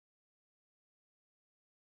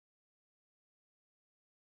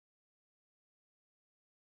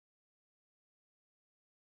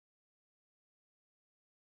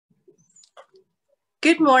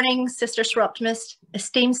Good morning, Sister Seroptimist,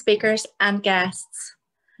 esteemed speakers and guests.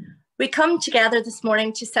 We come together this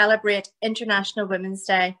morning to celebrate International Women's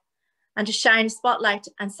Day and to shine a spotlight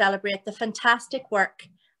and celebrate the fantastic work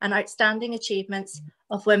and outstanding achievements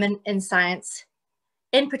of women in science,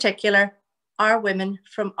 in particular, our women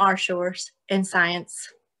from our shores in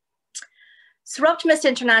science. Seroptimist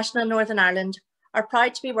International Northern Ireland are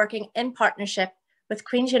proud to be working in partnership with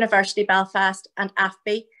Queen's University Belfast and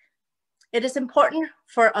AFBI. It is important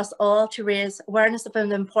for us all to raise awareness of the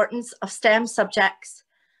importance of STEM subjects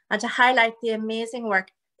and to highlight the amazing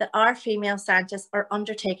work that our female scientists are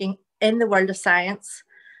undertaking in the world of science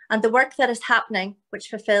and the work that is happening which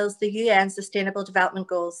fulfills the UN Sustainable Development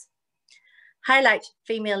Goals. Highlight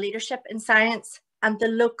female leadership in science and the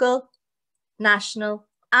local, national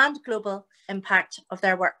and global impact of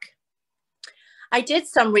their work. I did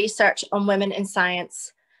some research on women in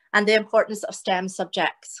science and the importance of STEM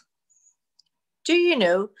subjects. Do you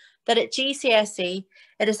know that at GCSE,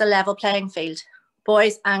 it is a level playing field,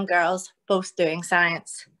 boys and girls both doing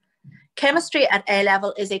science. Chemistry at A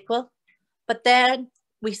level is equal, but then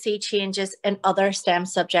we see changes in other STEM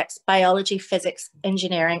subjects, biology, physics,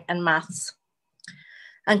 engineering and maths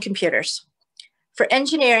and computers. For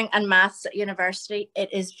engineering and maths at university,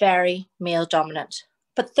 it is very male dominant,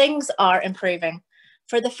 but things are improving.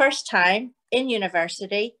 For the first time in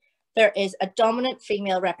university, there is a dominant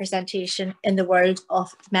female representation in the world of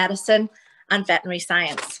medicine and veterinary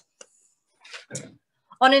science.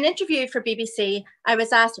 On an interview for BBC, I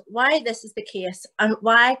was asked why this is the case and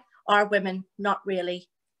why are women not really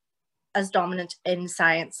as dominant in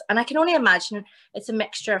science. And I can only imagine it's a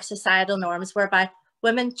mixture of societal norms whereby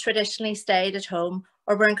women traditionally stayed at home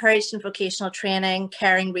or were encouraged in vocational training,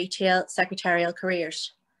 caring, retail, secretarial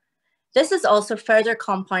careers. This is also further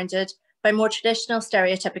compounded by more traditional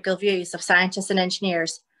stereotypical views of scientists and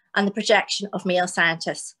engineers and the projection of male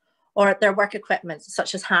scientists or their work equipment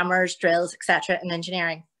such as hammers, drills, etc. in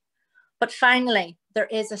engineering. But finally, there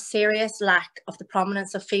is a serious lack of the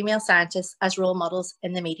prominence of female scientists as role models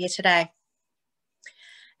in the media today.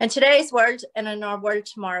 In today's world and in our world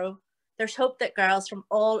tomorrow, there's hope that girls from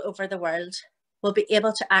all over the world will be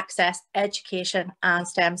able to access education and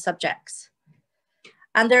STEM subjects.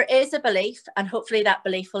 And there is a belief, and hopefully that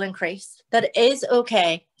belief will increase, that it is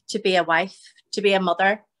okay to be a wife, to be a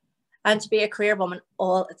mother, and to be a career woman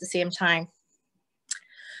all at the same time.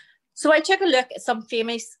 So I took a look at some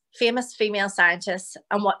famous female scientists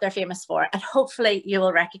and what they're famous for, and hopefully you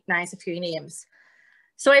will recognise a few names.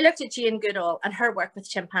 So I looked at Jane Goodall and her work with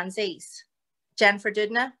chimpanzees, Jennifer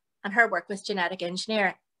Doudna and her work with genetic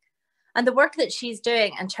engineering. And the work that she's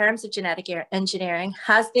doing in terms of genetic engineering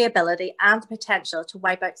has the ability and the potential to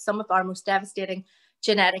wipe out some of our most devastating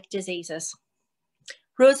genetic diseases.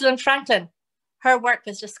 Rosalind Franklin, her work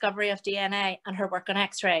with discovery of DNA and her work on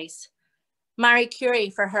X-rays. Marie Curie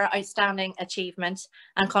for her outstanding achievement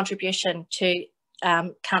and contribution to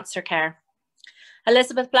cancer care.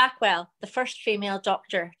 Elizabeth Blackwell, the first female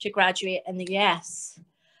doctor to graduate in the US.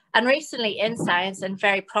 And recently in science and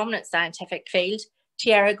very prominent scientific field,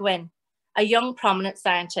 Tiara Gwynn, a young prominent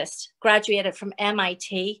scientist, graduated from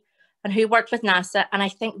MIT and who worked with NASA and I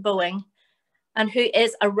think Boeing, and who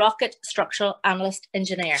is a rocket structural analyst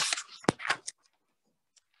engineer.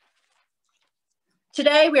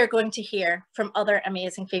 Today, we are going to hear from other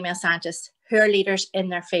amazing female scientists who are leaders in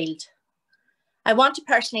their field. I want to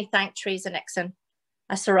personally thank Teresa Nixon,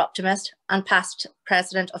 a Seroptimist and past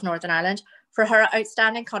President of Northern Ireland, for her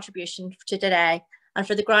outstanding contribution to today and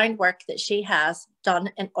for the groundwork that she has done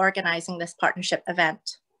in organising this partnership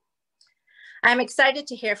event. I'm excited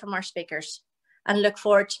to hear from our speakers and look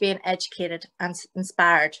forward to being educated and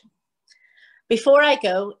inspired. Before I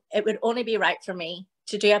go, it would only be right for me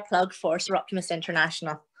to do a plug for Seroptimist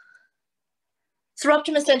International.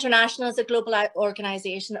 Seroptimist International is a global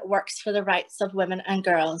organisation that works for the rights of women and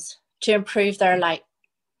girls to improve their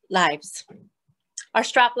lives. Our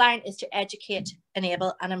strapline is to educate,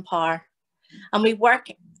 enable and empower. And we work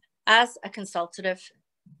as a consultative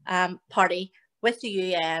party with the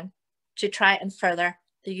UN to try and further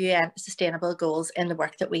the UN sustainable goals in the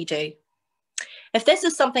work that we do. If this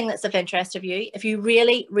is something that's of interest of you, if you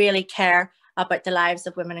really, really care about the lives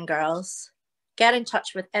of women and girls, get in touch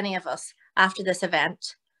with any of us after this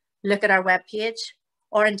event, look at our webpage,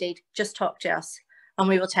 or indeed just talk to us and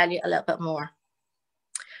we will tell you a little bit more.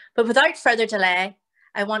 But without further delay,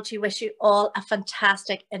 I want to wish you all a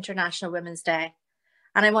fantastic International Women's Day.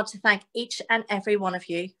 And I want to thank each and every one of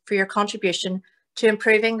you for your contribution to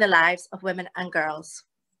improving the lives of women and girls.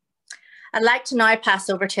 I'd like to now pass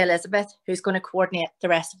over to Elizabeth, who's going to coordinate the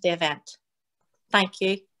rest of the event. Thank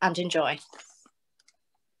you and enjoy.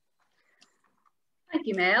 Thank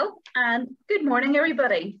you, Mel, and good morning,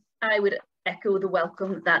 everybody. I would echo the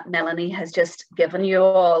welcome that Melanie has just given you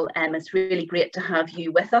all, and it's really great to have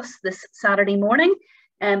you with us this Saturday morning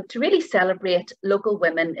to really celebrate local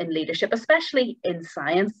women in leadership, especially in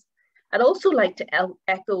science. I'd also like to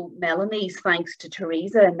echo Melanie's thanks to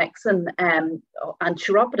Teresa Nixon and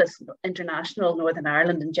Chiropodist International Northern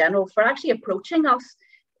Ireland in general for actually approaching us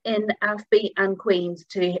in AFBI and Queen's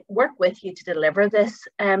to work with you to deliver this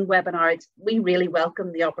webinar. We really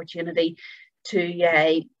welcome the opportunity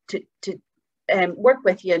to work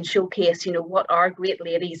with you and showcase, what our great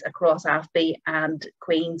ladies across AFBI and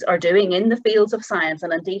Queen's are doing in the fields of science.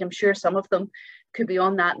 And indeed, I'm sure some of them could be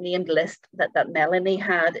on that named list that Melanie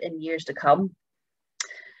had in years to come.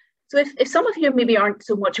 So if some of you maybe aren't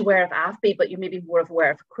so much aware of AFBI, but you're maybe more aware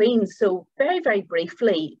of Queen's, so very, very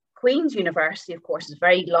briefly, Queen's University, of course, is a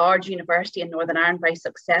very large university in Northern Ireland, very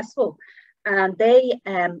successful. And they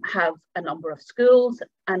have a number of schools,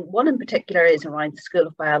 and one in particular is around the School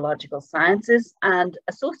of Biological Sciences, and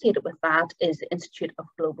associated with that is the Institute of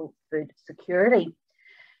Global Food Security.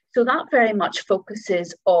 So that very much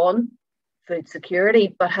focuses on food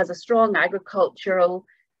security, but has a strong agricultural,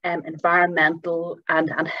 environmental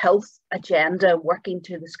and health agenda working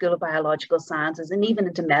to the School of Biological Sciences and even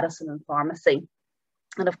into medicine and pharmacy.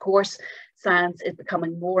 And of course, science is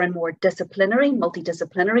becoming more and more disciplinary,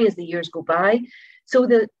 multidisciplinary as the years go by. So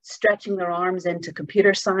they're stretching their arms into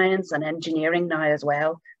computer science and engineering now as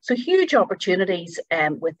well. So huge opportunities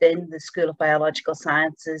within the School of Biological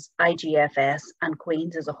Sciences, IGFS and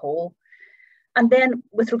Queen's as a whole. And then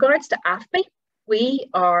with regards to AFBI, we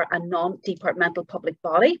are a non-departmental public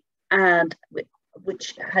body and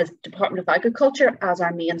which has Department of Agriculture as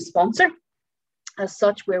our main sponsor. As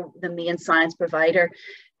such, we're the main science provider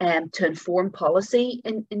to inform policy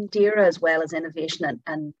in DAERA, as well as innovation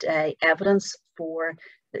and evidence for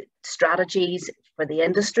the strategies for the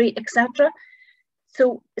industry, etc.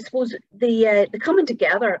 So I suppose the coming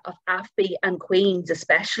together of AFBI and Queen's,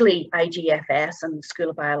 especially IGFS and the School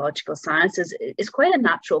of Biological Sciences, is quite a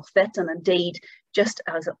natural fit. And indeed, just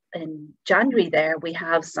as in January there, we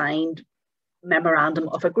have signed memorandum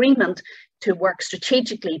of agreement to work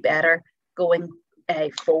strategically better going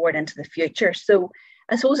forward into the future. So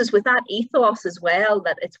I suppose it's with that ethos as well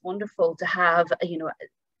that it's wonderful to have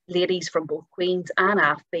ladies from both Queen's and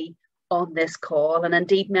AFBI on this call, and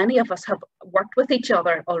indeed many of us have worked with each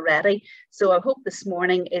other already. So I hope this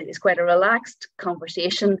morning is quite a relaxed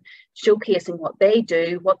conversation showcasing what they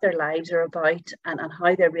do, what their lives are about, and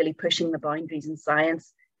how they're really pushing the boundaries in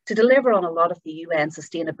science to deliver on a lot of the UN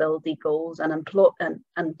sustainability goals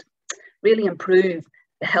and really improve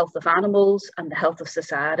the health of animals and the health of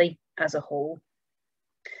society as a whole.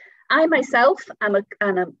 I myself am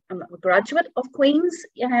a graduate of Queen's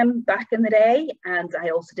back in the day, and I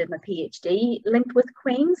also did my PhD linked with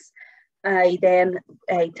Queen's. I then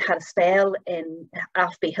had a spell in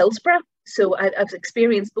AFBI Hillsborough, so I've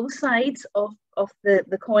experienced both sides of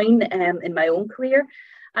the coin in my own career,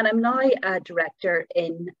 and I'm now a director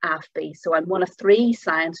in AFBI. So I'm one of 3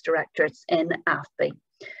 science directorates in AFBI.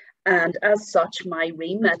 And as such, my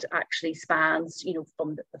remit actually spans,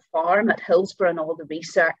 from the farm at Hillsborough and all the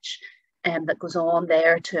research that goes on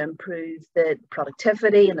there to improve the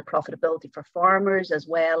productivity and the profitability for farmers, as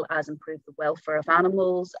well as improve the welfare of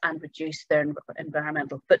animals and reduce their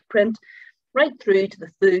environmental footprint, right through to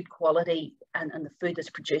the food quality and the food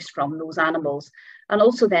that's produced from those animals. And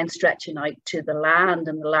also then stretching out to the land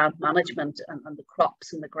and the land management and the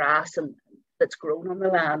crops and the grass that's grown on the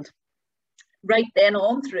land. Right then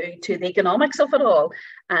on through to the economics of it all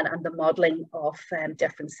and the modelling of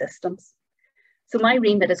different systems. So my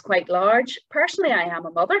remit is quite large. Personally, I am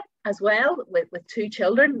a mother as well with 2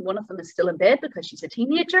 children. One of them is still in bed because she's a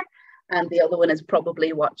teenager, and the other one is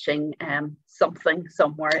probably watching something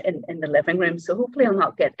somewhere in the living room. So hopefully I'll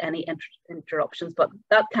not get any interruptions, but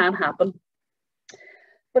that can happen.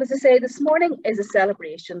 But as I say, this morning is a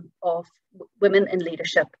celebration of women in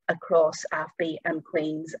leadership across AFBI and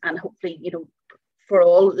Queen's, and hopefully, for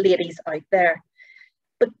all ladies out there.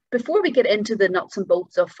 But before we get into the nuts and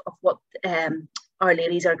bolts of what our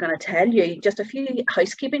ladies are going to tell you, just a few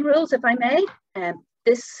housekeeping rules, if I may.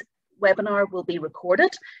 This webinar will be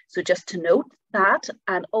recorded, so just to note that.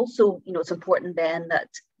 And also, it's important then that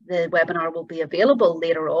the webinar will be available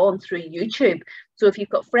later on through YouTube. So if you've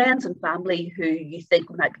got friends and family who you think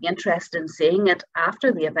might be interested in seeing it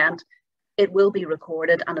after the event, it will be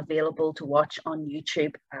recorded and available to watch on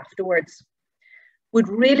YouTube afterwards. Would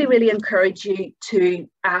really, really encourage you to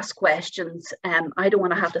ask questions. I don't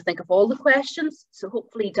want to have to think of all the questions. So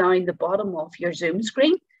hopefully down the bottom of your Zoom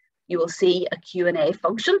screen, you will see a Q&A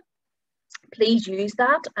function. Please use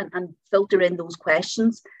that and filter in those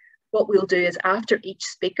questions. What we'll do is after each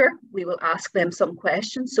speaker, we will ask them some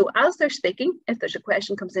questions. So as they're speaking, if there's a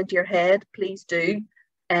question comes into your head, please do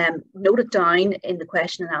note it down in the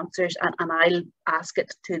question and answers, and I'll ask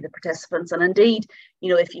it to the participants. And indeed,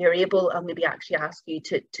 if you're able, I'll maybe actually ask you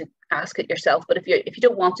to ask it yourself. But if you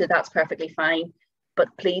don't want to, that's perfectly fine. But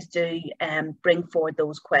please do bring forward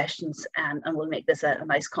those questions, and we'll make this a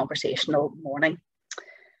nice conversational morning.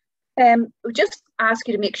 We'll just ask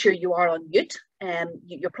you to make sure you are on mute.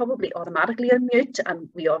 You're probably automatically on mute, and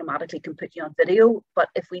we automatically can put you on video. But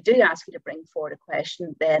if we do ask you to bring forward a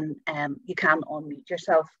question, then you can unmute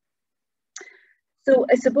yourself. So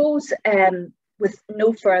I suppose with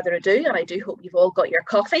no further ado, and I do hope you've all got your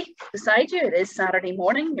coffee beside you. It is Saturday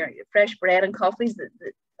morning, your fresh bread and coffees that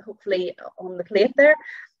hopefully on the plate there.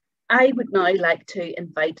 I would now like to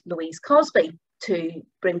invite Louise Cosby to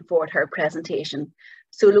bring forward her presentation.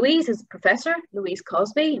 So Louise is a professor. Louise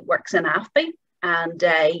Cosby works in AFBI, and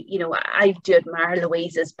I do admire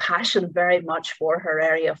Louise's passion very much for her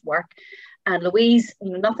area of work. And Louise,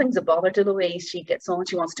 nothing's a bother to Louise. She gets on,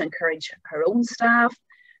 she wants to encourage her own staff.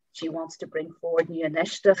 She wants to bring forward new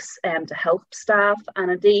initiatives to help staff.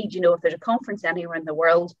 And indeed, if there's a conference anywhere in the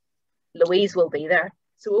world, Louise will be there.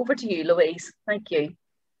 So over to you, Louise. Thank you.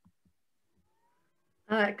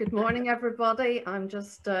 Good morning, everybody. I'm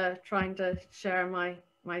just trying to share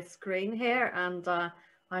my screen here, and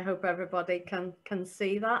I hope everybody can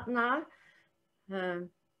see that now.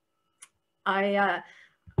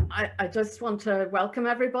 I just want to welcome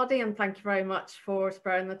everybody and thank you very much for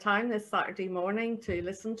sparing the time this Saturday morning to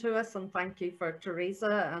listen to us, and thank you for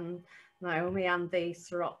Teresa and Naomi and the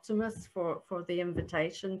Seroptimists for the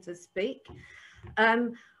invitation to speak.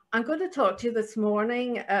 I'm going to talk to you this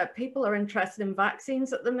morning. People are interested in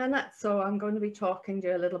vaccines at the minute, so I'm going to be talking to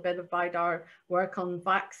you a little bit about our work on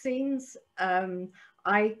vaccines.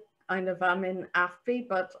 I kind of am in AFBI,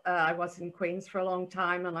 but I was in Queen's for a long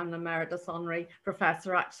time, and I'm an emeritus honorary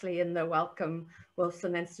professor actually in the Wellcome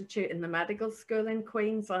Wilson Institute in the medical school in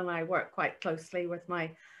Queen's, and I work quite closely with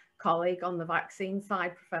my colleague on the vaccine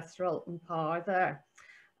side, Professor Alton Power there.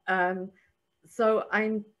 So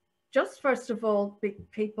I'm just first of all,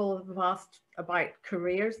 people have asked about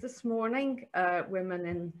careers this morning,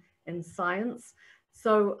 women in science.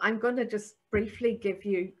 So I'm going to just briefly give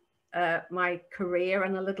you my career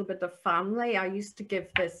and a little bit of family. I used to give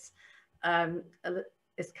this kind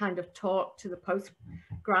of talk to the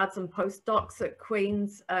postgrads and postdocs at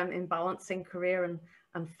Queen's in balancing career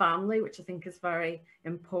and family, which I think is very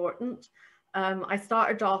important. I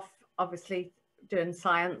started off obviously doing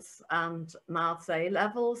science and maths A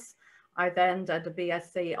levels. I then did a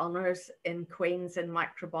BSc honours in Queen's in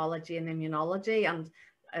microbiology and immunology, and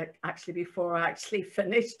actually before I actually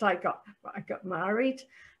finished, I got married,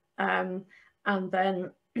 and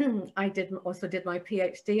then I also did my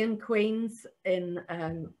PhD in Queen's in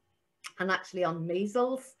and actually on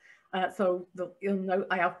measles. So you'll know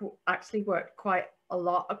I have actually worked quite a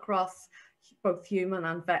lot across both human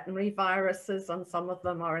and veterinary viruses, and some of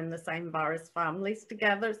them are in the same virus families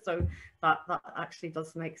together, so that actually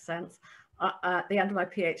does make sense. At the end of my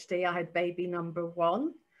PhD, I had baby number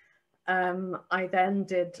 1. I then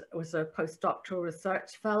was a postdoctoral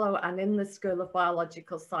research fellow, and in the School of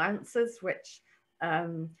Biological Sciences, which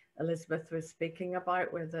Elizabeth was speaking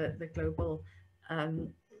about, where the Global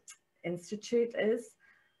Institute is.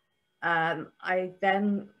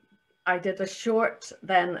 I did a short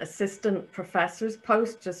assistant professor's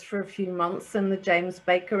post just for a few months in the James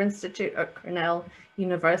Baker Institute at Cornell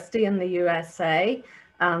University in the USA.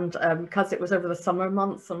 And because it was over the summer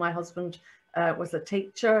months and my husband was a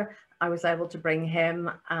teacher, I was able to bring him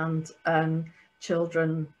and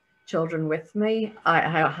children with me. I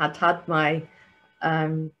had my,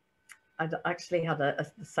 I'd actually had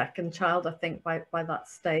a second child, I think, by that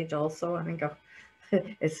stage also. I think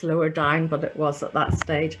it's lower down, but it was at that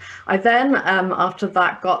stage. I then, after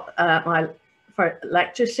that, got my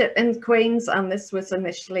lectureship in Queen's, and this was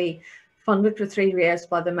initially funded for 3 years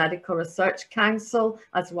by the Medical Research Council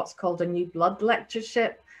as what's called a new blood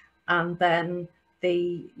lectureship. And then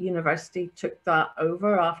the university took that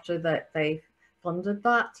over after they funded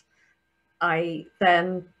that. I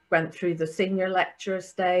then went through the senior lecturer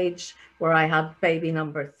stage where I had baby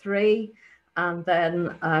number 3. And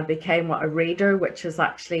then became a reader, which is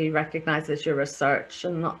actually recognized as your research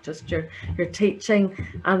and not just your teaching.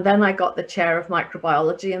 And then I got the chair of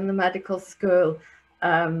microbiology in the medical school.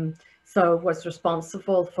 So was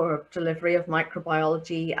responsible for delivery of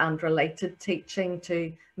microbiology and related teaching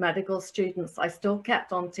to medical students. I still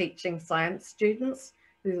kept on teaching science students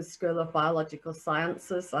through the School of Biological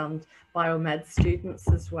Sciences and biomed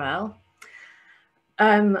students as well.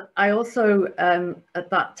 I also at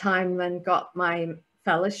that time then got my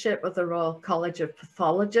fellowship with the Royal College of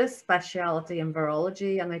Pathologists, speciality in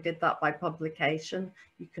virology, and I did that by publication.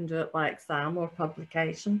 You can do it by exam or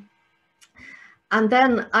publication. And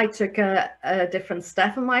then I took a different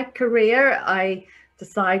step in my career. I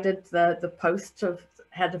decided the post of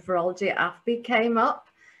head of virology at AFBI came up,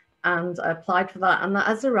 and I applied for that. And that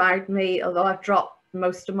has allowed me, although I've dropped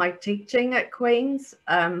most of my teaching at Queen's,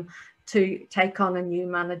 to take on a new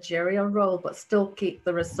managerial role, but still keep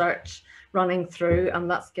the research running through, and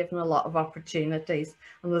that's given a lot of opportunities.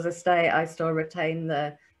 And as I say, I still retain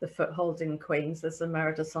the foothold in Queen's as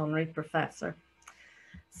Emeritus Honorary Professor.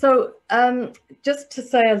 So just to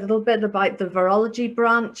say a little bit about the virology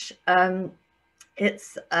branch,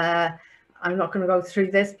 it's, I'm not going to go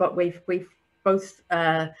through this, but we've both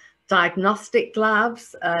diagnostic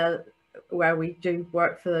labs where we do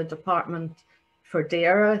work for the department for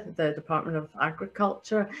DERA, the Department of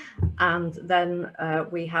Agriculture, and then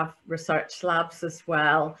we have research labs as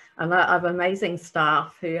well. And I have amazing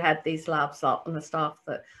staff who head these labs up, and the staff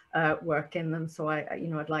that work in them. So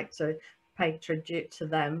I'd like to pay tribute to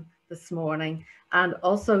them this morning. And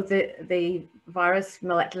also the virus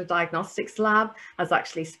molecular diagnostics lab has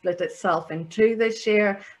actually split itself in two this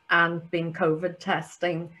year and been COVID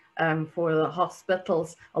testing for the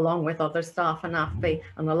hospitals, along with other staff in AFBI,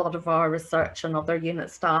 and a lot of our research and other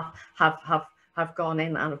unit staff have gone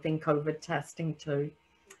in and have been COVID testing too.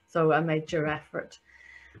 So a major effort.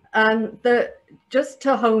 Just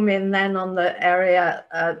to home in then on the area,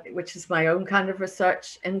 which is my own kind of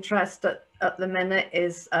research interest at the minute,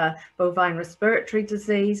 is bovine respiratory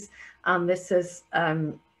disease. And this is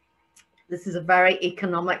a very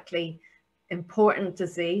economically important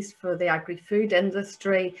disease for the agri-food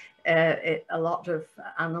industry. A lot of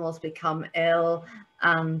animals become ill,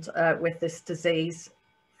 and with this disease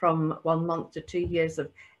from 1 month to 2 years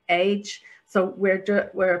of age. So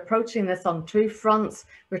we're approaching this on two fronts.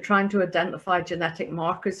 We're trying to identify genetic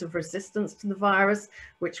markers of resistance to the virus,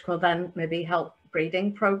 which will then maybe help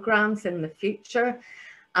breeding programs in the future.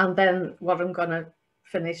 And then what I'm going to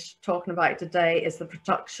finish talking about today is the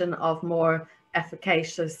production of more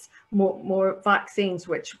efficacious, more vaccines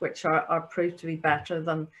which are proved to be better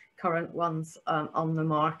than current ones on the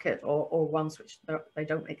market, or ones which they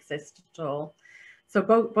don't exist at all. So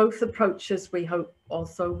both approaches, we hope,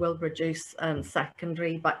 also will reduce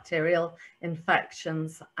secondary bacterial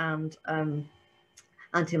infections and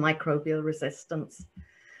antimicrobial resistance.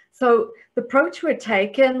 So the approach we're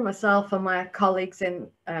taking, myself and my colleagues in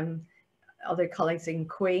other colleagues in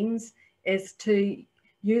Queen's, is to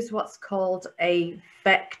use what's called a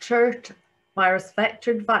virus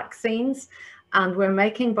vectored vaccines. And we're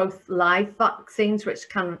making both live vaccines, which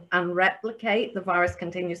can replicate, the virus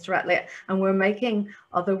continues to replicate, and we're making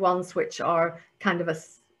other ones which are kind of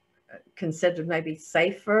considered maybe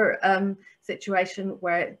safer situation,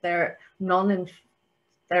 where they're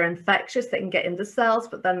infectious, they can get into cells,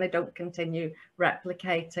 but then they don't continue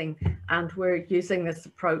replicating. And we're using this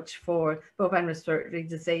approach for bovine respiratory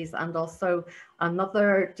disease, and also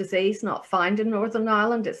another disease not found in Northern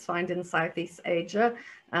Ireland, it's found in Southeast Asia,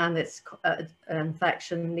 and it's an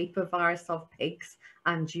infection, Nipah virus, of pigs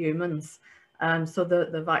and humans. So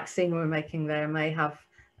the vaccine we're making there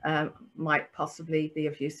might possibly be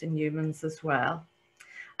of use in humans as well.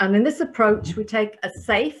 And in this approach, we take a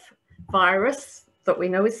safe virus that we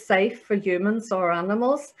know is safe for humans or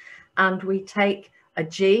animals, and we take a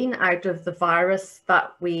gene out of the virus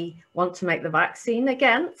that we want to make the vaccine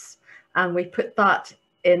against, and we put that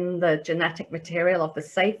in the genetic material of the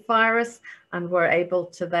safe virus, and we're able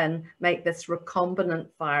to then make this recombinant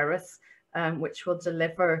virus, which will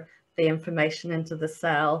deliver the information into the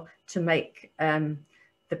cell to make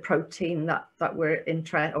the protein that we're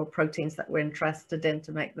interested, or proteins that we're interested in,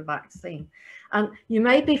 to make the vaccine. And you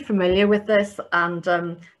may be familiar with this, and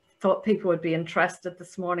thought people would be interested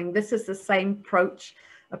this morning. This is the same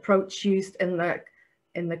approach used in the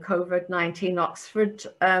COVID-19 Oxford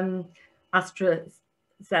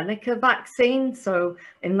AstraZeneca vaccine. So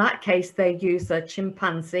in that case, they use a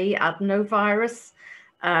chimpanzee adenovirus.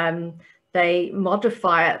 They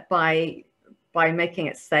modify it by making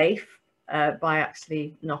it safe, by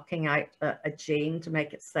actually knocking out a gene to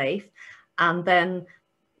make it safe. And then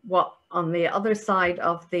what on the other side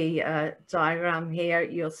of the diagram here,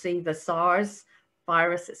 you'll see the SARS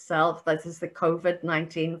virus itself. This is the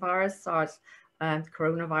COVID-19 virus, SARS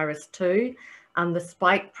coronavirus 2. And the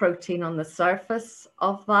spike protein on the surface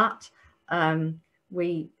of that,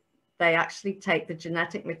 they actually take the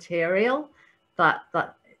genetic material that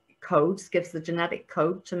gives the genetic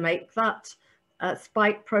code to make that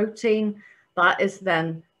spike protein. That is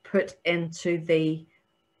then put into the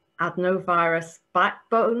adenovirus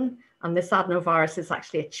backbone. And this adenovirus is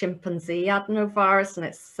actually a chimpanzee adenovirus, and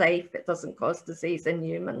it's safe. It doesn't cause disease in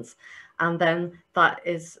humans. And then that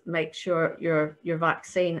is, make sure your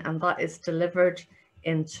vaccine, and that is delivered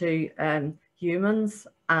into humans,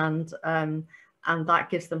 and that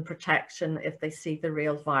gives them protection if they see the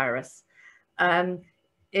real virus.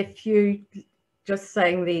 If you just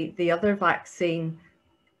saying the other vaccine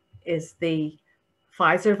is the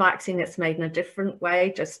Pfizer vaccine, it's made in a different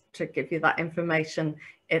way, just to give you that information.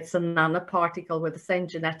 It's a nanoparticle where the same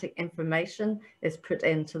genetic information is put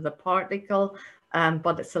into the particle,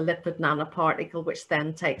 but it's a lipid nanoparticle which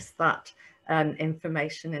then takes that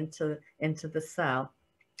information into the cell.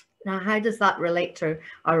 Now, how does that relate to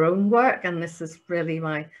our own work? And this is really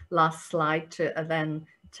my last slide to then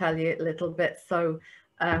tell you a little bit. So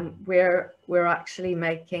we're actually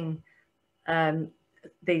making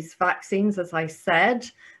these vaccines, as I said,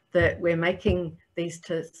 that we're making these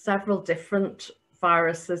to several different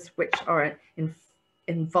viruses which are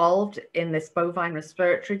involved in this bovine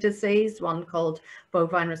respiratory disease, one called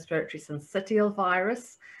bovine respiratory syncytial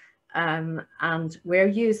virus. And we're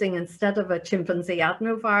using, instead of a chimpanzee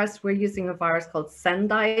adenovirus, we're using a virus called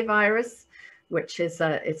Sendai virus, which is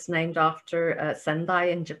it's named after Sendai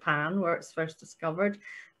in Japan, where it's first discovered.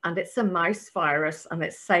 And it's a mouse virus, and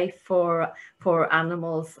it's safe for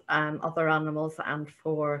animals, other animals, and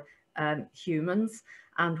for humans.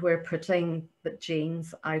 And we're putting the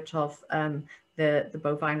genes out of the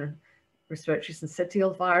bovine respiratory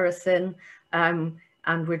syncytial virus in,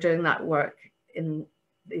 and we're doing that work in.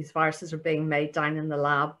 These viruses are being made down in the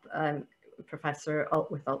lab with Professor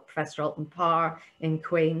Alton Parr in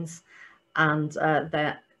Queens, and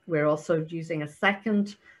that we're also using a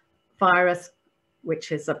second virus,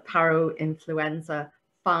 which is a parainfluenza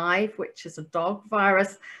 5, which is a dog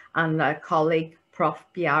virus, and a colleague, Prof.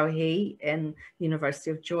 Biao He in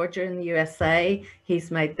University of Georgia in the USA,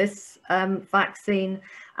 he's made this vaccine,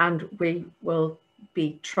 and we will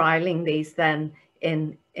be trialing these then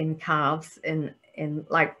in calves in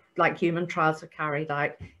like human trials are carried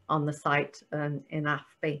out on the site in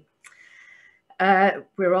AFBI.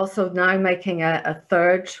 We're also now making a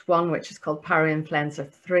third one, which is called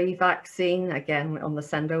parainfluenza 3 vaccine, again on the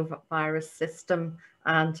Sendovirus system,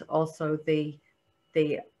 and also the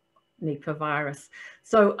Nipah virus.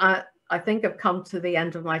 So I think I've come to the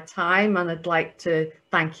end of my time, and I'd like to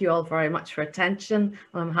thank you all very much for attention.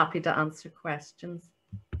 I'm happy to answer questions.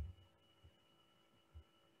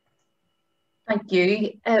 Thank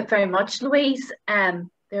you very much, Louise. There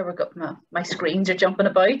we go. My screens are jumping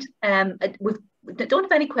about. We don't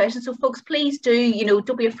have any questions, so folks, please do,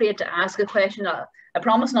 don't be afraid to ask a question. I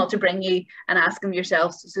promise not to bring you and ask them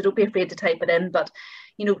yourselves, so don't be afraid to type it in. But,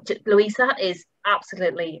 Louise, that is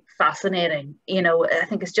absolutely fascinating. I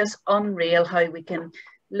think it's just unreal how we can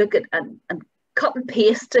look at and cut and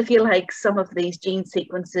paste, if you like, some of these gene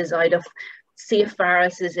sequences out of safe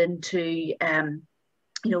viruses into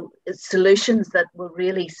solutions that will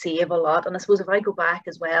really save a lot. And I suppose if I go back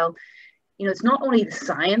as well, it's not only the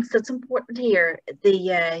science that's important here,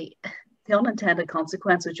 the unintended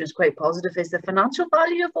consequence, which was quite positive, is the financial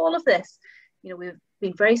value of all of this. We've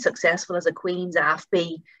been very successful as a Queen's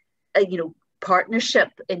AFBI, partnership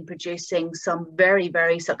in producing some very,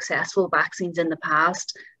 very successful vaccines in the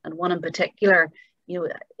past, and one in particular,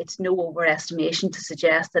 it's no overestimation to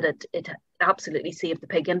suggest that it absolutely saved the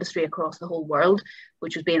pig industry across the whole world,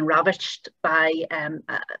 which was being ravaged by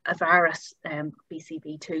a virus,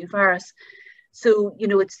 BCB2 virus. So,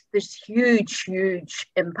 there's huge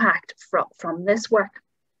impact from this work.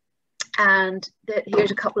 And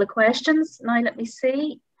here's a couple of questions. Now, let me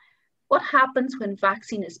see. What happens when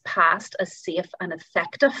vaccine is passed as safe and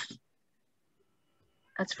effective?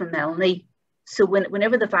 That's from Melanie. So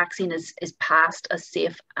whenever the vaccine is passed as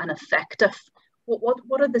safe and effective,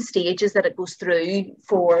 what are the stages that it goes through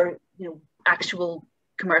for actual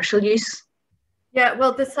commercial use? Yeah,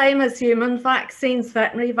 well, the same as human vaccines,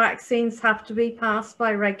 veterinary vaccines have to be passed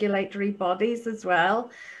by regulatory bodies as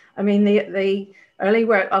well. I mean, the early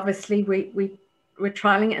work, obviously, we're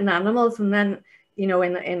trialing it in animals, and then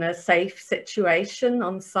in a safe situation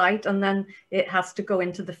on site, and then it has to go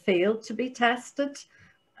into the field to be tested.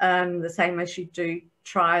 The same as you do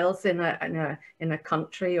trials in a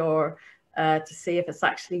country, or to see if it's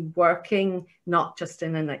actually working, not just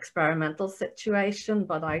in an experimental situation,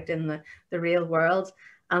 but out in the real world.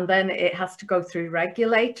 and then it has to go through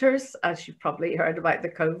regulators, as you've probably heard about the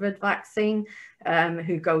COVID vaccine,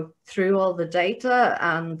 who go through all the data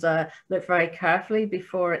and look very carefully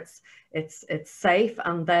before it's safe.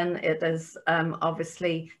 And then it is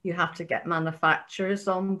obviously you have to get manufacturers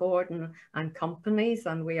on board and companies,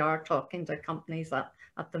 and we are talking to companies at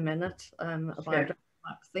the minute about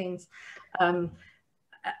vaccines.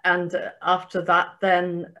 And after that,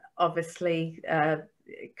 then obviously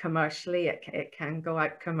commercially it can go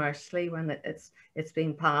out commercially when it's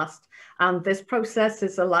been passed, and this process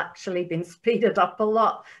has actually been speeded up a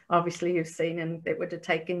lot. Obviously you've seen, and it would have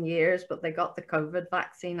taken years, but they got the COVID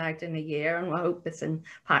vaccine out in a year, and we hope this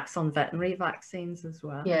impacts on veterinary vaccines as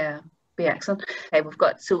well. Yeah, be excellent. We've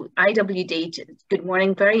got, so IWD, good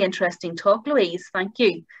morning, very interesting talk, Louise, thank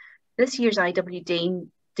you. This year's IWD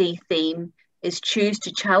theme is Choose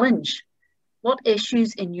to Challenge. What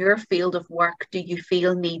issues in your field of work do you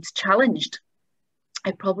feel needs challenged?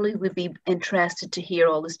 I probably would be interested to hear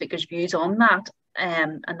all the speakers' views on that.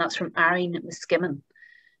 And that's from Irene Miskimmon.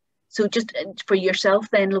 So just for yourself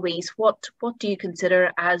then, Louise, what do you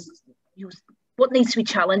consider as, what needs to be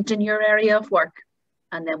challenged in your area of work?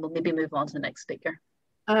 And then we'll maybe move on to the next speaker.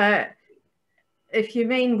 If you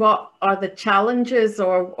mean what are the challenges,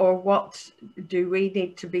 or what do we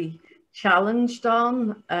need to be challenged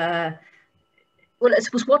on? Well, I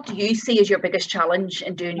suppose, what do you see as your biggest challenge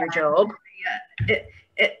in doing your job?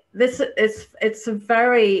 It's a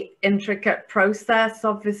very intricate process.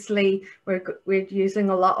 Obviously, we're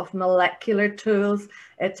using a lot of molecular tools.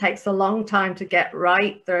 It takes a long time to get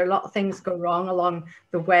right. There are a lot of things go wrong along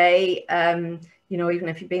the way. You know, even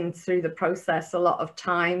if you've been through the process, a lot of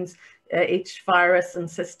times each virus and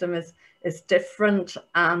system is different,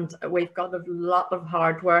 and we've got a lot of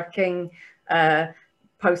hardworking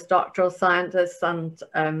postdoctoral scientists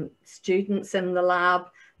and students in the lab,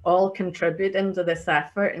 all contributing to this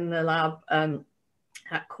effort in the lab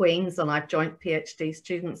at Queen's, and I've joint PhD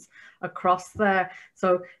students across there.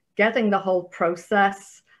 So getting the whole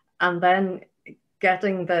process, and then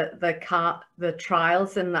getting the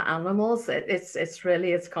trials in the animals, it's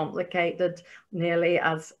really as complicated nearly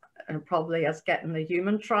as probably as getting the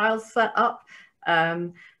human trials set up.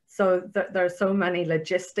 So there are so many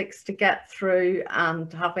logistics to get through,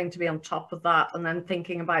 and having to be on top of that, and then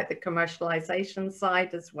thinking about the commercialization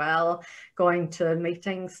side as well, going to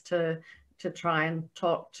meetings to try and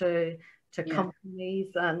talk to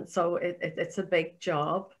companies, and so it's a big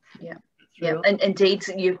job. Yeah. Yeah, and indeed,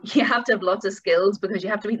 you have to have lots of skills, because you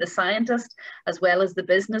have to be the scientist as well as the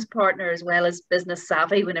business partner, as well as business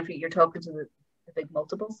savvy whenever you're talking to the big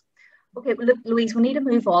multiples. Okay, well, look, Louise, we need to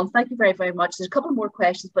move on. Thank you very, very much. There's a couple more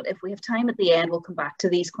questions, but if we have time at the end, we'll come back to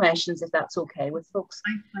these questions, if that's okay with folks.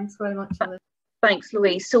 Thanks very much. Thanks,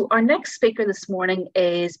 Louise. So our next speaker this morning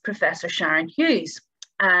is Professor Sharon Hughes.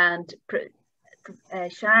 And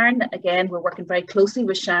Sharon, again, we're working very closely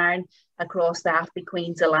with Sharon across the Athlete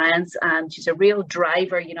Queens Alliance, and she's a real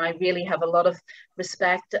driver. You know, I really have a lot of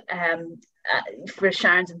respect for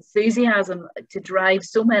Sharon's enthusiasm to drive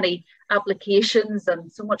so many applications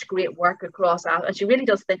and so much great work across, and she really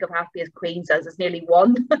does think of Athlete Queens as nearly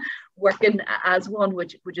one, working as one,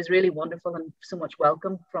 which is really wonderful, and so much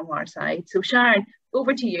welcome from our side. So Sharon,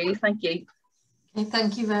 over to you. Thank you. Okay,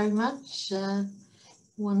 thank you very much.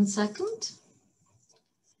 1 second.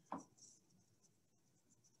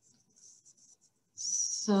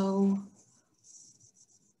 So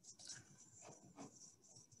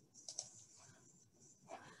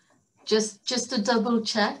just to double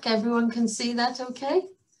check, everyone can see that okay?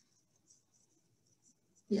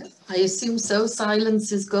 Yeah, I assume so.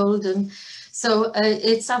 Silence is golden. So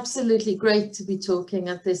it's absolutely great to be talking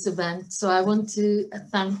at this event. So I want to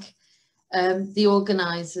thank the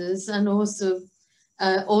organisers, and also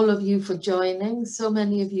all of you for joining. So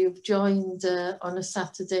many of you have joined on a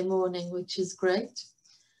Saturday morning, which is great.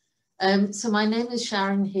 So my name is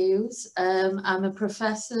Sharon Hughes. I'm a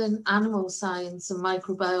professor in animal science and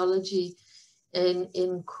microbiology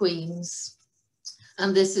in Queen's.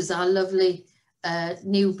 And this is our lovely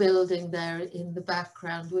new building there in the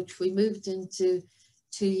background, which we moved into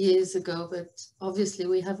 2 years ago, but obviously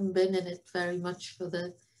we haven't been in it very much for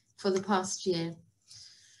the past year.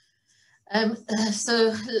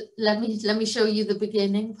 So let me show you the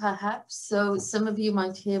beginning, perhaps. So some of you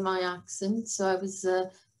might hear my accent. So I was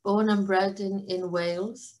born and bred in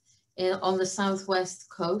Wales, on the southwest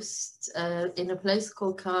coast, in a place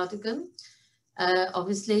called Cardigan.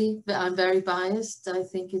 Obviously, I'm very biased. I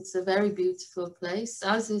think it's a very beautiful place,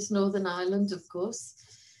 as is Northern Ireland, of course,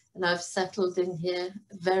 and I've settled in here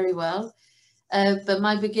very well. but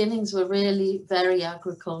my beginnings were really very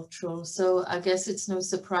agricultural. So I guess it's no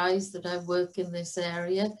surprise that I work in this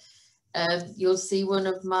area. You'll see one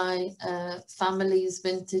of my family's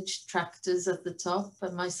vintage tractors at the top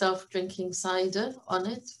and myself drinking cider on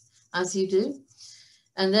it, as you do.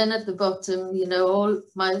 And then at the bottom, you know,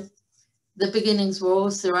 the beginnings were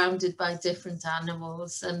all surrounded by different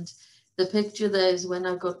animals. And the picture there is when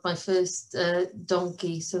I got my first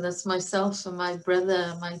donkey. So that's myself and my brother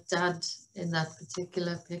and my dad in that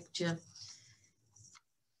particular picture.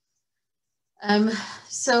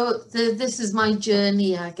 So this is my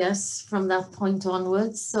journey, I guess, from that point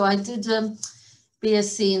onwards. So I did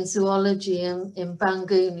BSc in zoology in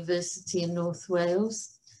Bangor University in North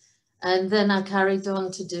Wales. And then I carried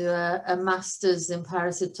on to do a master's in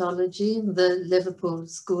parasitology in the Liverpool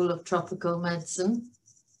School of Tropical Medicine.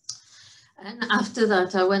 And after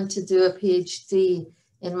that, I went to do a PhD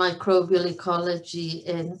in microbial ecology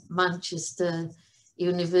in Manchester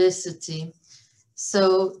University.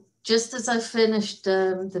 So just as I finished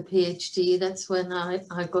the PhD, that's when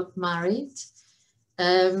I got married,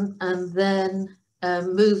 and then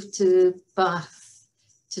moved to Bath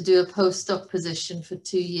to do a postdoc position for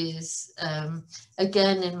 2 years,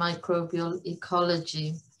 again in microbial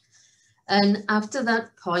ecology. And after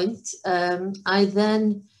that point, I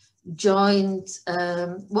then joined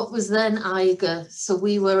what was then IGA. So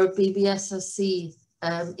we were a BBSSC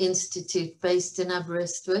institute based in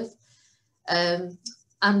Aberystwyth.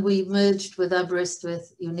 And we merged with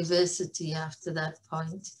Aberystwyth University after that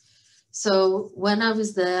point. So when I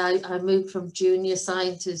was there, I moved from junior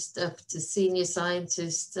scientist up to senior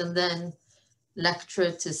scientist and then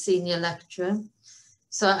lecturer to senior lecturer.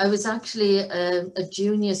 So I was actually a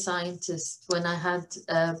junior scientist when I had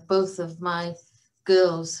both of my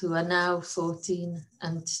girls, who are now 14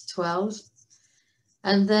 and 12.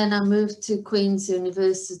 And then I moved to Queen's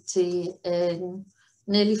University in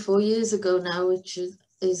nearly 4 years ago now, which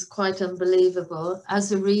is quite unbelievable,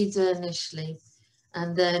 as a reader initially,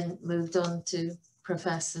 and then moved on to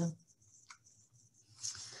professor.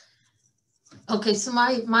 Okay, so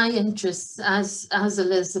my interests, as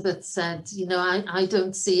Elizabeth said, you know, I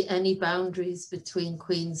don't see any boundaries between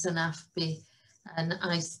Queen's and AFBI, and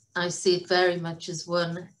I see it very much as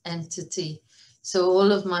one entity. So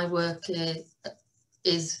all of my work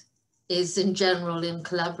is in general in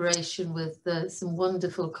collaboration with some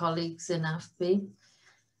wonderful colleagues in AFBI.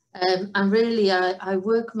 And really, I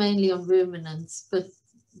work mainly on ruminants, but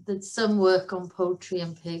there's some work on poultry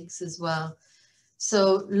and pigs as well.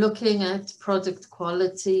 So looking at product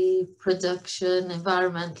quality, production,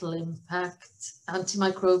 environmental impact,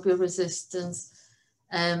 antimicrobial resistance,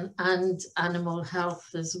 and animal health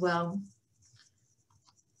as well.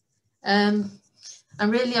 And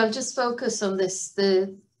really, I'll just focus on this,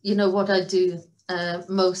 you know, what I do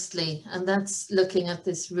mostly, and that's looking at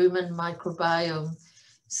this rumen microbiome.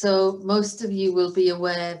 So most of you will be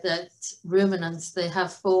aware that ruminants, they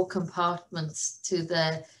have 4 compartments to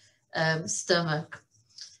their stomach.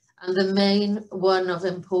 And the main one of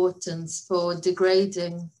importance for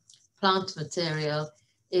degrading plant material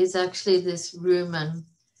is actually this rumen.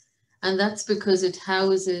 And that's because it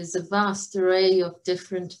houses a vast array of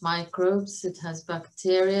different microbes. It has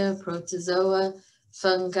bacteria, protozoa,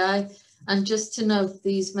 fungi. And just to note,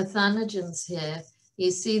 these methanogens here, you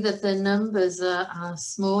see that their numbers are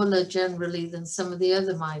smaller generally than some of the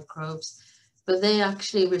other microbes, but they're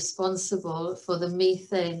actually responsible for the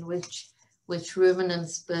methane which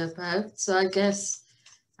ruminants burp out. So I guess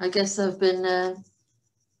I've been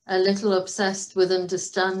a little obsessed with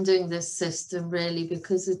understanding this system, really,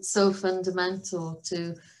 because it's so fundamental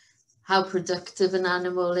to how productive an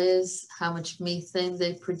animal is, how much methane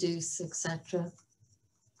they produce, etc.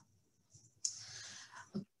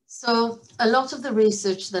 So a lot of the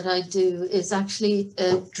research that I do is actually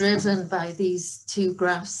driven by these 2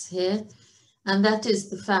 graphs here. And that is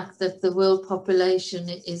the fact that the world population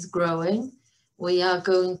is growing. We are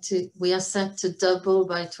set to double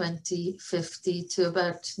by 2050 to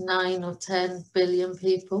about 9 or 10 billion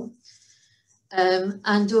people.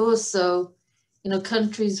 And also, you know,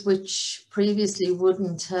 countries which previously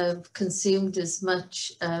wouldn't have consumed as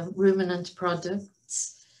much ruminant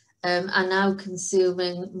products are now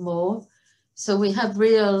consuming more. So we have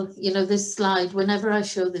real, you know, this slide, whenever I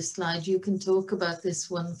show this slide, you can talk about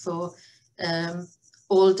this one for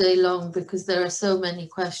all day long, because there are so many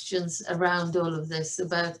questions around all of this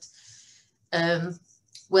about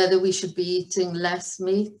whether we should be eating less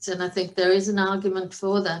meat. And I think there is an argument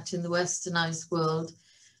for that in the westernized world,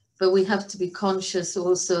 but we have to be conscious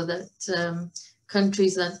also that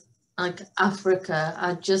countries that like Africa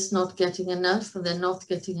are just not getting enough, and they're not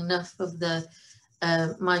getting enough of the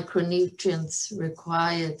micronutrients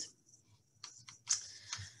required.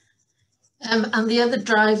 And the other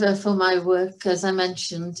driver for my work, as I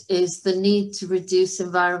mentioned, is the need to reduce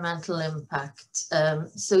environmental impact.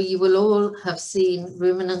 So you will all have seen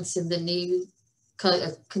ruminants in the news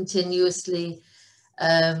continuously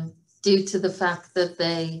due to the fact that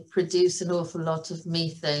they produce an awful lot of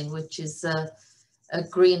methane, which is a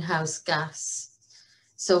greenhouse gas.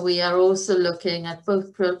 So we are also looking at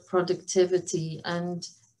both productivity and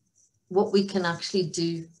what we can actually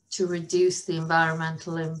do to reduce the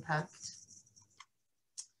environmental impact.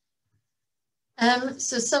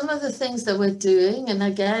 So some of the things that we're doing, and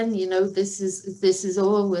again, you know, this is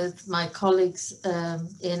all with my colleagues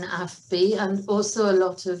in AFB, and also a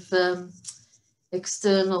lot of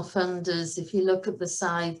external funders. If you look at the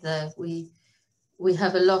side there, we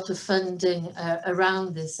have a lot of funding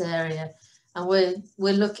around this area, and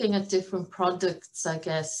we're looking at different products, I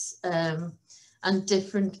guess, and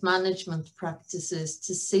different management practices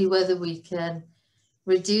to see whether we can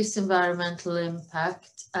reduce environmental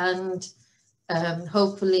impact and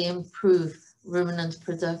hopefully improve ruminant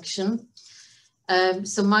production.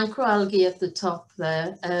 So microalgae at the top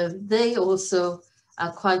there, they also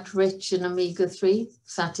are quite rich in omega-3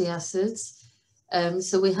 fatty acids.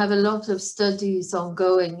 So we have a lot of studies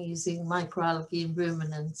ongoing using microalgae in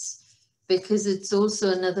ruminants, because it's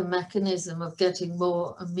also another mechanism of getting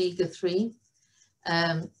more omega-3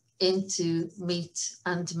 into meat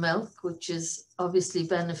and milk, which is obviously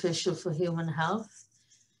beneficial for human health.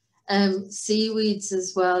 Seaweeds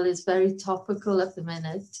as well is very topical at the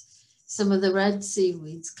minute. Some of the red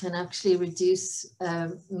seaweeds can actually reduce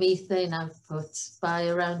methane output by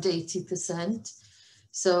around 80%.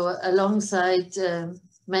 So alongside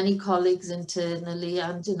many colleagues internally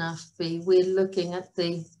and in AFB, we're looking at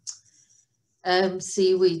the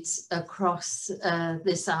seaweeds across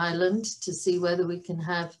this island to see whether we can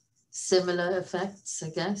have similar effects,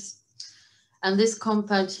 I guess. And this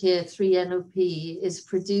compound here, 3-NOP, is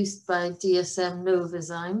produced by DSM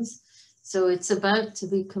Novozymes. So it's about to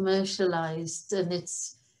be commercialized, and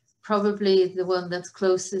it's probably the one that's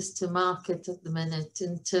closest to market at the minute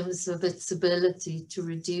in terms of its ability to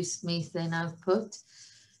reduce methane output.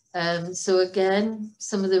 So again,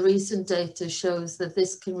 some of the recent data shows that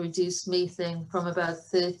this can reduce methane from about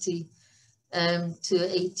 30 to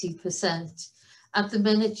 80%. At the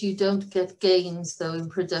minute, you don't get gains, though, in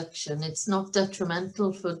production. It's not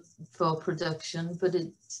detrimental for production, but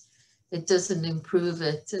it doesn't improve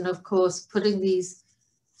it. And of course, putting these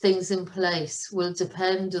things in place will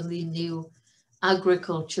depend on the new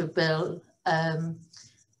agriculture bill and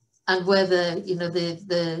whether, you know,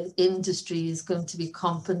 the industry is going to be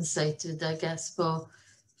compensated, I guess,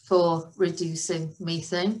 for reducing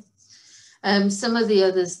methane. Some of the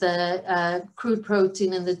others there, crude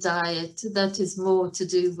protein in the diet, that is more to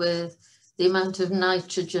do with the amount of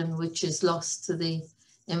nitrogen which is lost to the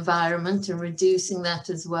environment and reducing that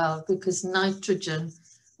as well, because nitrogen,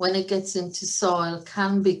 when it gets into soil,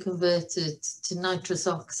 can be converted to nitrous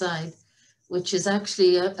oxide, which is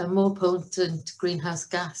actually a more potent greenhouse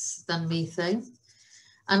gas than methane.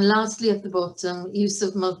 And lastly, at the bottom, use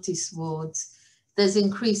of multi-swards. There's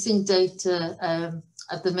increasing data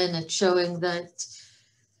at the minute showing that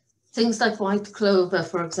things like white clover,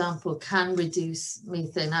 for example, can reduce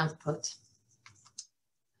methane output.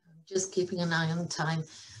 Just keeping an eye on time.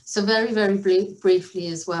 So very, very briefly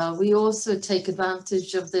as well, we also take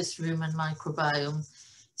advantage of this rumen microbiome.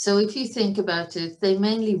 So if you think about it, they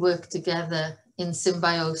mainly work together in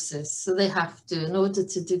symbiosis. So they have to in order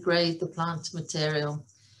to degrade the plant material.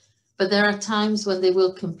 But there are times when they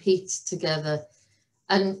will compete together.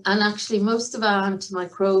 And actually most of our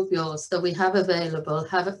antimicrobials that we have available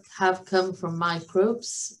have come from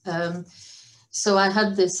microbes. So I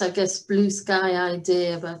had this, I guess, blue sky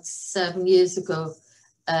idea about 7 years ago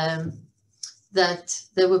that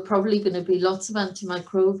there were probably going to be lots of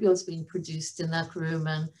antimicrobials being produced in that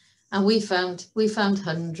rumen. And we found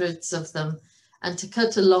hundreds of them. And to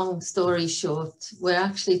cut a long story short, we're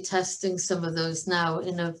actually testing some of those now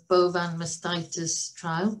in a bovine mastitis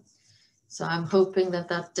trial. So I'm hoping that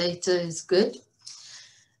that data is good.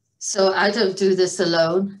 So I don't do this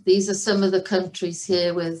alone. These are some of the countries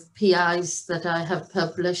here with PIs that I have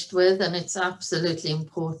published with, and it's absolutely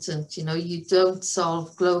important. You know, you don't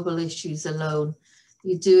solve global issues alone.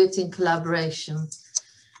 You do it in collaboration.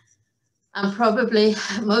 And probably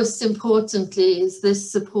most importantly is this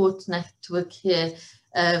support network here.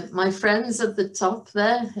 My friends at the top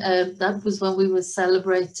there, that was when we were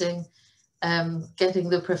celebrating getting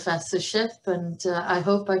the professorship, and I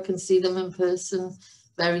hope I can see them in person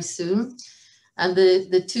very soon. And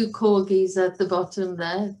the two corgis at the bottom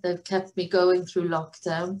there, they've kept me going through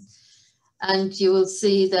lockdown. And you will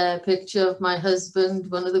see the picture of my husband,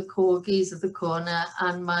 one of the corgis at the corner,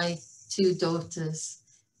 and my two daughters.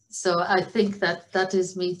 So I think that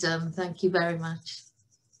is me done. Thank you very much.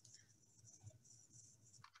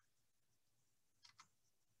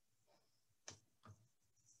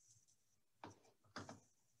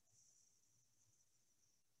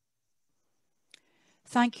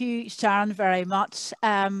 Thank you, Sharon, very much.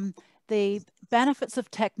 The benefits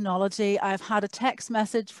of technology, I've had a text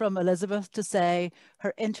message from Elizabeth to say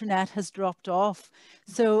her internet has dropped off.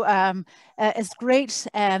 So it's great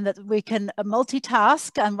that we can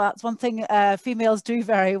multitask, and that's one thing females do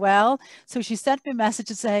very well. So she sent me a message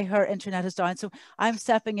to say her internet is down. So I'm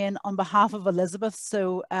stepping in on behalf of Elizabeth.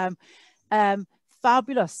 So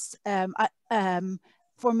fabulous.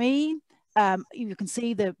 For me, you can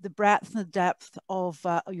see the breadth and the depth of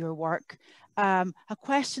your work. A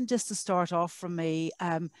question just to start off from me,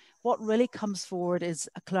 what really comes forward is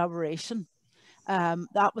a collaboration.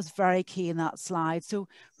 That was very key in that slide. So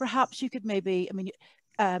perhaps you could maybe, I mean,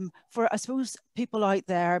 for I suppose people out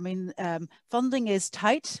there, I mean, funding is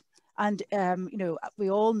tight. And, you know, we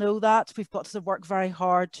all know that we've got to work very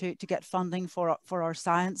hard to get funding for our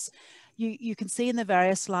science. You can see in the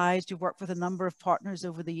various slides, you've worked with a number of partners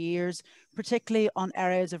over the years, particularly on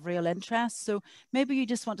areas of real interest. So maybe you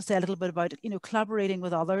just want to say a little bit about, you know, collaborating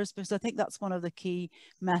with others, because I think that's one of the key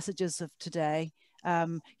messages of today.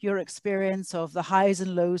 Your experience of the highs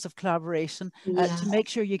and lows of collaboration to make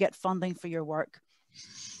sure you get funding for your work.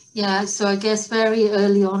 Yeah, so I guess very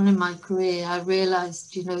early on in my career, I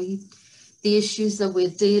realized, you know, the issues that we're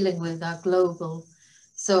dealing with are global.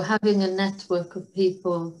 So having a network of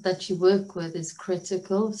people that you work with is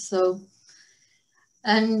critical. So,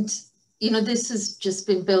 and, you know, this has just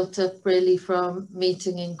been built up really from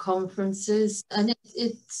meeting in conferences, and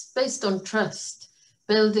it's based on trust,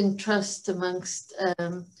 building trust amongst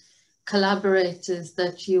collaborators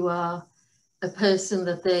that you are a person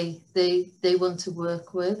that they want to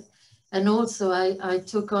work with. And also I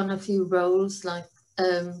took on a few roles, like,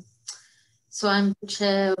 so I'm the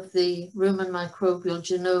chair of the Human Microbial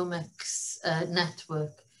Genomics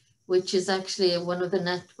Network, which is actually one of the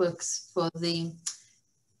networks for the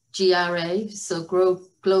GRA, so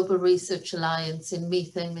Global Research Alliance in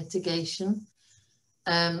Methane Mitigation.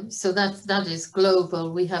 So that is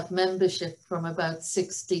global. We have membership from about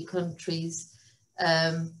 60 countries.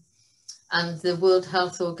 And the World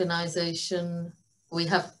Health Organization, we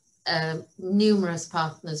have numerous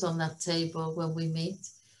partners on that table when we meet.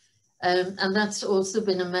 And that's also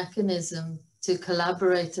been a mechanism to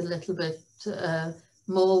collaborate a little bit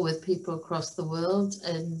more with people across the world,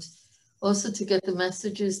 and also to get the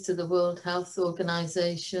messages to the World Health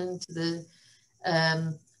Organization, to the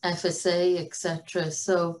FSA, etc.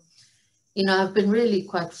 So, you know, I've been really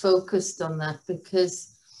quite focused on that,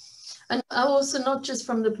 because, and also not just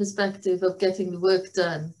from the perspective of getting the work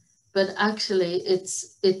done, but actually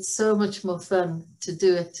it's so much more fun to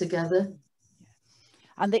do it together.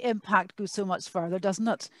 And the impact goes so much further, doesn't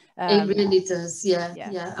it? It really does,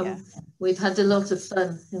 yeah. We've had a lot of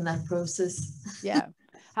fun in that process. Yeah.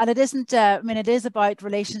 And it isn't, I mean, it is about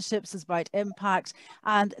relationships, it's about impact,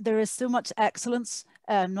 and there is so much excellence,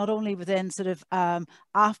 not only within sort of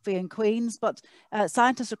AFBI and Queen's, but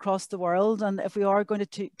scientists across the world. And if we are going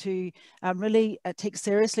to really take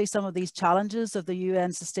seriously some of these challenges of the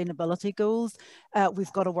UN sustainability goals,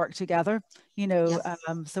 we've got to work together, you know.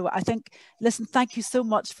 So I think, listen, thank you so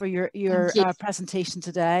much for your presentation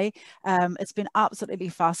today. It's been absolutely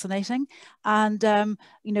fascinating, and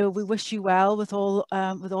you know, we wish you well with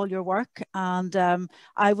all your work, and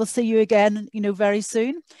I will see you again, you know, very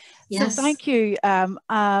soon. Yes. So thank you.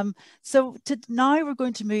 So now we're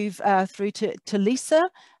going to move through to Lisa.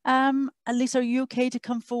 Lisa, are you okay to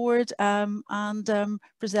come forward and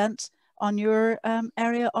present on your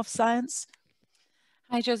area of science?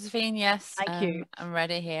 Hi, Josephine. Yes, thank you. I'm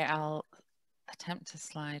ready here. I'll attempt to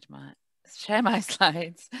share my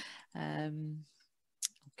slides.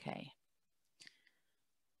 Okay.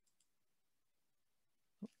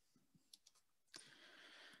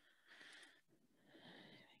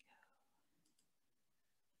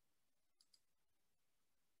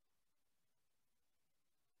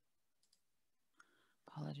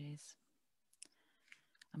 Apologies.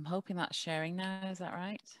 I'm hoping that's sharing now. Is that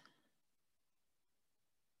right?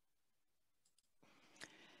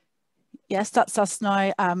 Yes, that's us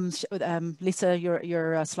now. Lisa,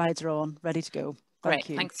 your slides are on, ready to go. Great,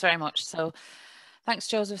 thanks very much. So thanks,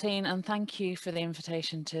 Josephine, and thank you for the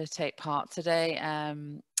invitation to take part today.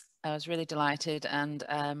 I was really delighted, and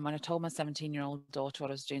when I told my 17-year-old daughter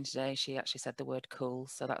what I was doing today, she actually said the word cool,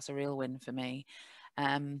 so that's a real win for me.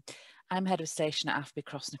 I'm head of station at AFBI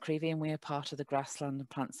Cross na Creevy, and we are part of the Grassland and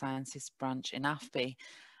Plant Sciences branch in AFBI.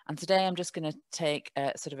 And today I'm just going to take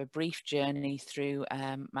sort of a brief journey through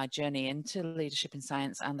my journey into leadership in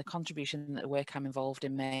science and the contribution that the work I'm involved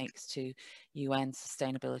in makes to UN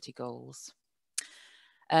sustainability goals.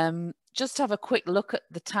 Just to have a quick look at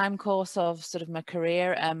the time course of sort of my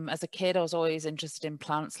career. As a kid, I was always interested in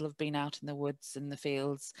plants, loved being out in the woods and the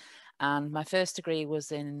fields. And my first degree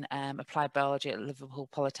was in applied biology at Liverpool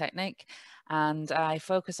Polytechnic. And I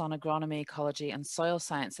focus on agronomy, ecology and soil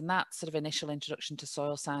science. And that sort of initial introduction to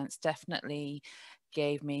soil science definitely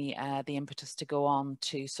gave me the impetus to go on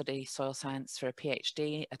to study soil science for a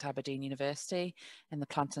PhD at Aberdeen University in the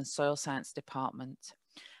Plant and Soil Science department.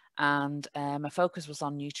 And my focus was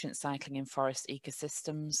on nutrient cycling in forest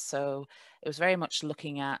ecosystems. So it was very much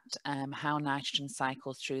looking at how nitrogen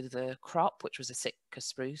cycles through the crop, which was a Sitka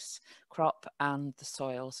spruce crop, and the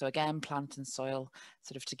soil. So again, plant and soil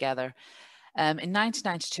sort of together. In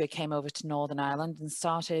 1992, I came over to Northern Ireland and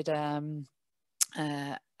started a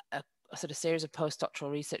sort of series of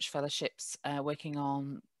postdoctoral research fellowships working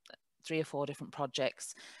on 3 or 4 different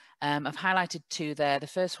projects. I've highlighted 2 there. The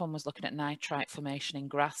first one was looking at nitrite formation in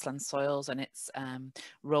grassland soils and its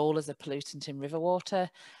role as a pollutant in river water.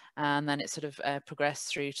 And then it sort of progressed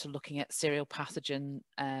through to looking at cereal pathogen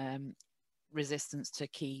resistance to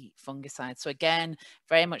key fungicides. So again,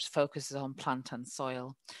 very much focuses on plant and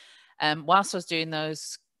soil. Whilst I was doing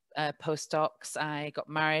those postdocs, I got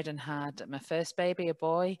married and had my first baby, a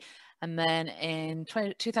boy. And then in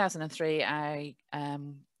 2003, I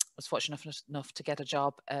was fortunate enough to get a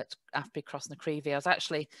job at AFBI Cross na Creevy. I was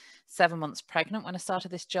actually 7 months pregnant when I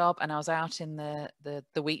started this job, and I was out in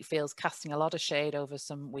the wheat fields casting a lot of shade over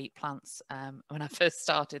some wheat plants when I first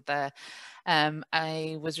started there.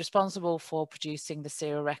 I was responsible for producing the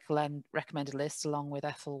cereal recommended list along with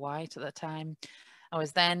Ethel White at the time. I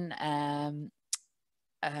was then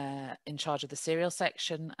in charge of the cereal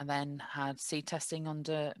section, and then had seed testing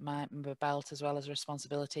under my belt as well as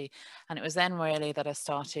responsibility. And it was then really that I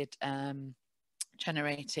started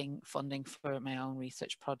generating funding for my own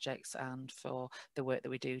research projects and for the work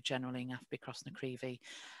that we do generally in AFBI Cross na Creevy.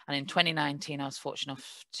 And in 2019, I was fortunate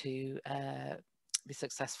enough to be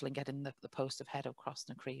successful in getting the post of head of Cross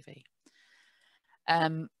na Creevy.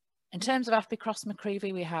 In terms of AFBI Cross na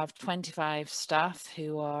Creevy, we have 25 staff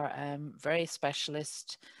who are very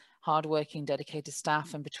specialist, hardworking, dedicated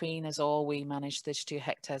staff, and between us all, we manage 32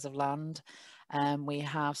 hectares of land. We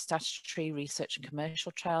have statutory research and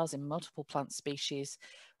commercial trials in multiple plant species.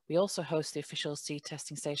 We also host the official seed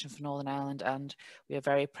testing station for Northern Ireland, and we are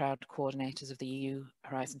very proud coordinators of the EU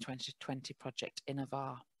Horizon 2020 project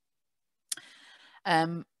Innovar.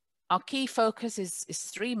 Our key focus is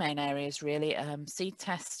 3 main areas really, seed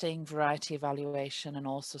testing, variety evaluation, and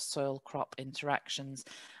also soil crop interactions.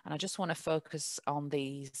 And I just want to focus on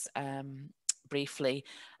these briefly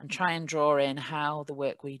and try and draw in how the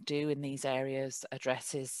work we do in these areas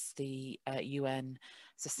addresses the UN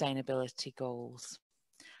sustainability goals,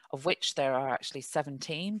 of which there are actually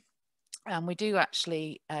 17. And we do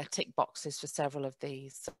actually tick boxes for several of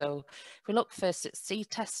these. So if we look first at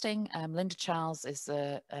seed testing, Linda Charles is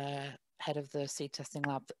the head of the seed testing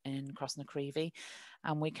lab in Cross na Creevy,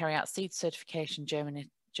 and we carry out seed certification,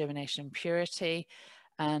 germination and purity.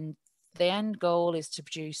 And the end goal is to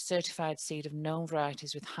produce certified seed of known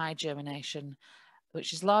varieties with high germination,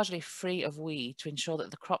 which is largely free of weed, to ensure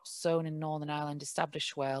that the crops sown in Northern Ireland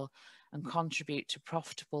establish well and contribute to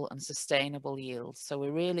profitable and sustainable yields. So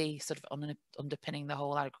we're really sort of underpinning the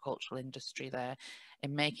whole agricultural industry there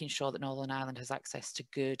in making sure that Northern Ireland has access to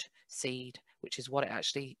good seed, which is what it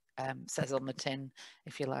actually says on the tin,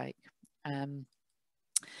 if you like. The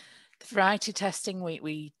variety testing,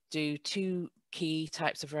 we do 2 key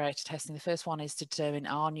types of variety testing. The first one is to determine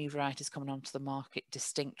are new varieties coming onto the market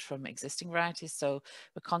distinct from existing varieties. So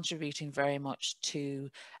we're contributing very much to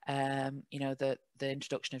you know, the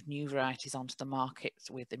introduction of new varieties onto the market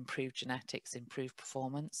with improved genetics, improved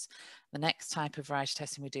performance. The next type of variety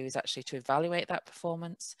testing we do is actually to evaluate that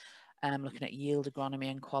performance, looking at yield, agronomy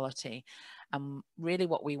and quality. Really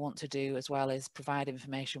what we want to do as well is provide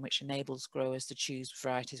information which enables growers to choose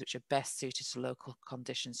varieties which are best suited to local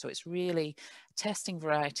conditions. So it's really testing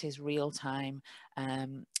varieties real time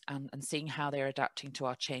and seeing how they're adapting to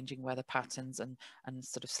our changing weather patterns and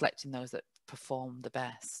sort of selecting those that perform the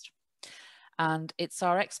best. And it's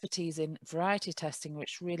our expertise in variety testing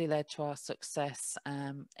which really led to our success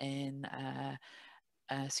in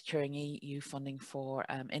securing EU funding for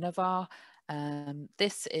Innovar.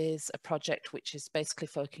 This is a project which is basically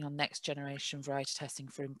focusing on next generation variety testing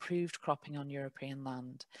for improved cropping on European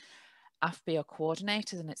land. AFBI are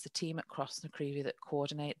coordinators, and it's the team at Cross na Creevy that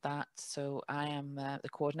coordinate that. So I am the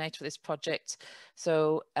coordinator for this project.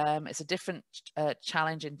 So it's a different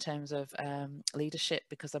challenge in terms of leadership,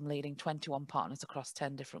 because I'm leading 21 partners across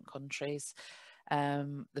 10 different countries.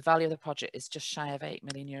 The value of the project is just shy of €8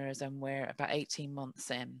 million, and we're about 18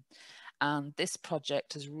 months in. And this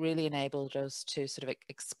project has really enabled us to sort of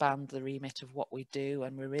expand the remit of what we do,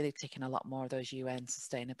 and we're really taking a lot more of those UN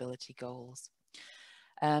sustainability goals.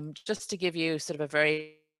 Just to give you sort of a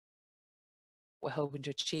very we're hoping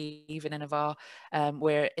to achieve in Innovar,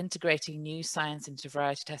 we're integrating new science into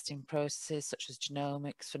variety testing processes such as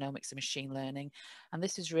genomics, phenomics and machine learning, and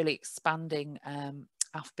this is really expanding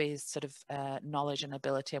AFBI's sort of knowledge and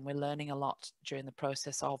ability, and we're learning a lot during the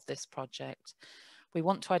process of this project. We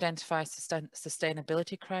want to identify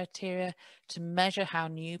sustainability criteria to measure how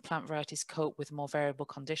new plant varieties cope with more variable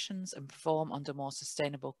conditions and perform under more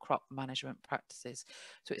sustainable crop management practices.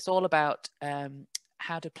 So it's all about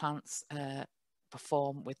how do plants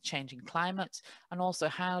perform with changing climate, and also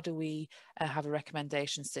how do we have a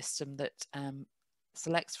recommendation system that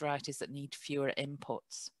selects varieties that need fewer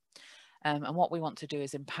inputs. And what we want to do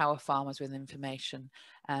is empower farmers with information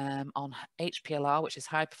on HPLR, which is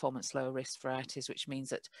high performance, low risk varieties, which means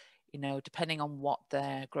that, you know, depending on what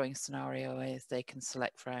their growing scenario is, they can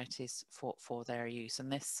select varieties for their use.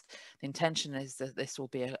 And the intention is that this will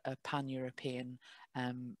be a pan-European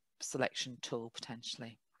selection tool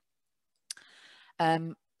potentially.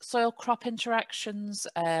 Soil crop interactions.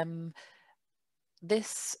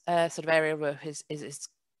 This sort of area of work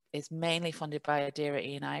is mainly funded by ADIRA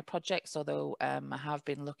E&I projects, although I have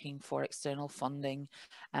been looking for external funding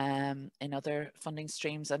in other funding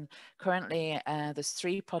streams. And currently there's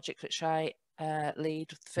 3 projects which I lead.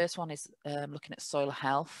 The first one is looking at soil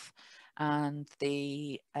health, and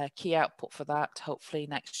the key output for that hopefully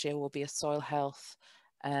next year will be a soil health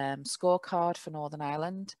scorecard for Northern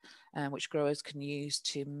Ireland, which growers can use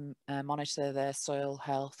to monitor their soil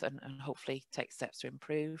health and hopefully take steps to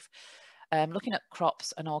improve. Looking at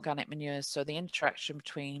crops and organic manures, so the interaction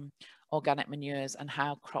between organic manures and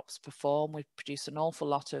how crops perform. We produce an awful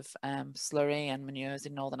lot of slurry and manures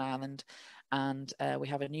in Northern Ireland, and we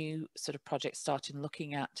have a new sort of project starting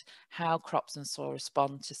looking at how crops and soil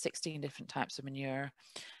respond to 16 different types of manure,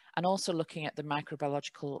 and also looking at the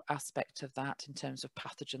microbiological aspect of that in terms of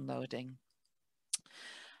pathogen loading.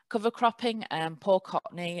 Cover cropping, Paul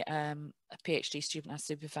Cotney, a PhD student I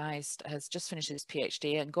supervised, has just finished his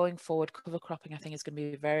PhD, and going forward, cover cropping I think is going to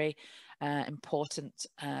be a very important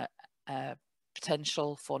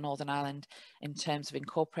potential for Northern Ireland in terms of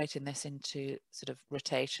incorporating this into sort of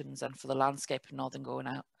rotations, and for the landscape of Northern going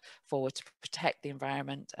out forward to protect the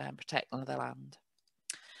environment and protect the land.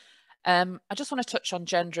 I just want to touch on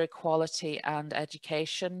gender equality and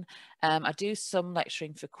education. I do some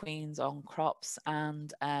lecturing for Queen's on crops,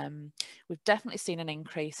 and we've definitely seen an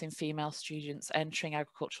increase in female students entering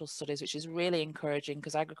agricultural studies, which is really encouraging,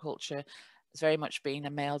 because agriculture has very much been a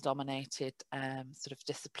male-dominated sort of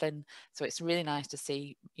discipline. So it's really nice to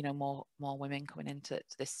see, you know, more women coming into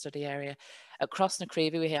this study area. At Cross na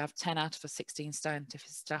Creevy, we have 10 out of 16 scientific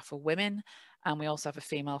staff are women, and we also have a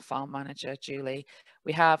female farm manager, Julie.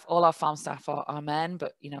 We have all our farm staff are men,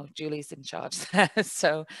 but you know, Julie's in charge there.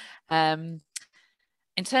 So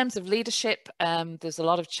in terms of leadership, there's a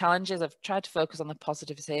lot of challenges. I've tried to focus on the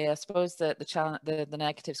positives here. I suppose that the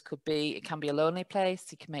negatives could be, it can be a lonely place.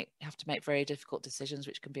 You have to make very difficult decisions,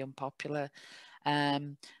 which can be unpopular.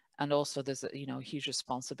 And also there's a, you know, huge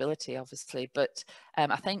responsibility, obviously. But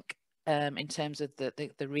I think in terms of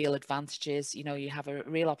the real advantages, you know, you have a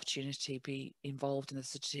real opportunity to be involved in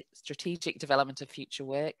the strategic development of future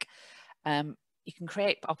work. You can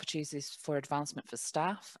create opportunities for advancement for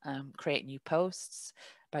staff, create new posts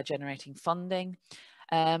by generating funding.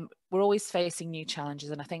 We're always facing new challenges,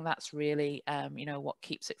 and I think that's really, you know, what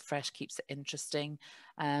keeps it fresh, keeps it interesting,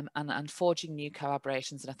 and forging new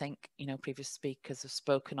collaborations. And I think, you know, previous speakers have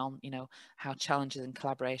spoken on, you know, how challenges and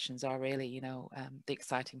collaborations are really, you know, the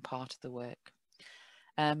exciting part of the work.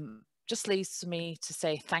 Just leaves me to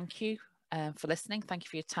say thank you for listening. Thank you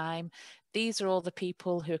for your time. These are all the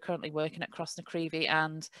people who are currently working at Cross na Creevy,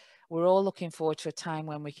 and we're all looking forward to a time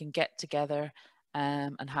when we can get together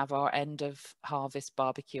and have our end of harvest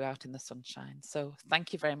barbecue out in the sunshine. So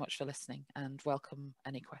thank you very much for listening, and welcome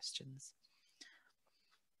any questions.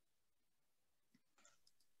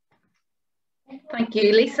 Thank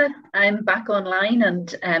you, Lisa. I'm back online,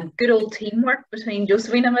 and good old teamwork between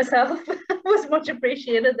Josephine and myself. was much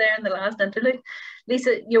appreciated there in the last interlude.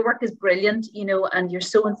 Lisa, your work is brilliant, you know, and you're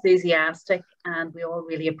so enthusiastic, and we all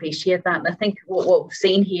really appreciate that. And I think what we've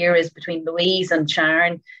seen here is between Louise and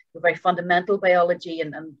Sharon, the very fundamental biology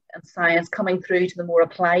and science coming through to the more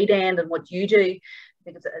applied end and what you do. I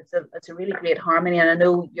think it's a really great harmony, and I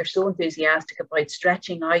know you're so enthusiastic about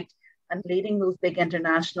stretching out and leading those big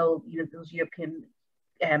international, you know, those European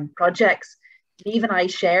projects. Even I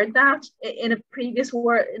shared that in a previous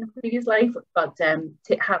life, but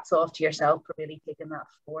hats off to yourself for really taking that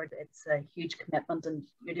forward. It's a huge commitment, and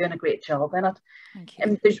you're doing a great job in it. Thank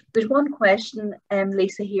you. There's one question,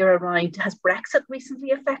 Lisa, here around: has Brexit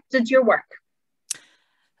recently affected your work?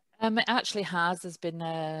 It actually has. There's been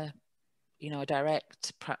a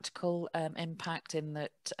direct practical impact in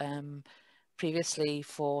that. Previously,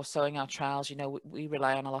 for sowing our trials, you know, we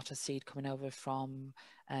rely on a lot of seed coming over from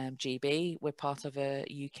GB. We're part of a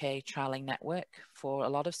UK trialling network for a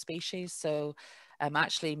lot of species. So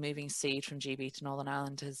actually moving seed from GB to Northern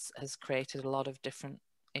Ireland has created a lot of different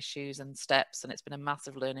issues and steps, and it's been a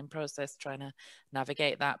massive learning process trying to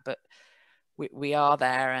navigate that. But we are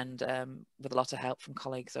there, and with a lot of help from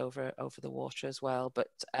colleagues over the water as well.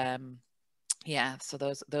 But yeah, so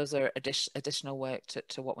those are additional work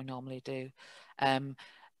to what we normally do.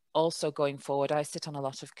 Also going forward, I sit on a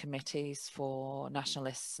lot of committees for national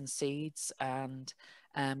lists and seeds, and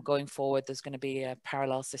going forward there's going to be a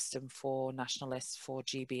parallel system for national lists for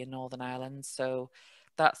GB and Northern Ireland. So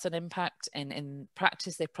that's an impact. In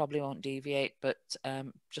practice they probably won't deviate, but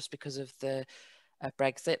just because of the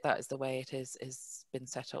Brexit, that is the way it is been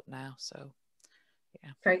set up now. So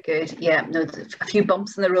yeah. Very good. Yeah, no, a few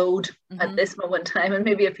bumps in the road at this moment in time, and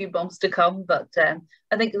maybe a few bumps to come, but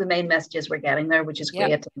I think the main messages we're getting there, which is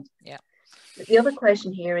great. Yeah. The other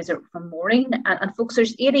question here is from Maureen, and folks,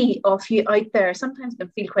 there's 80 of you out there. Sometimes it can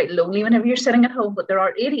feel quite lonely whenever you're sitting at home, but there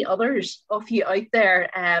are 80 others of you out there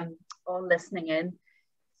all listening in.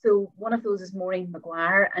 So one of those is Maureen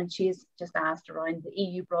Maguire, and she's just asked around the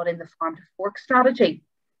EU brought in the farm to fork strategy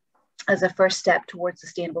as a first step towards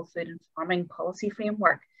sustainable food and farming policy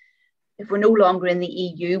framework. If we're no longer in the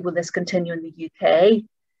EU, will this continue in the UK?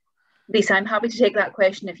 Lisa, I'm happy to take that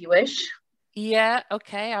question if you wish. Yeah,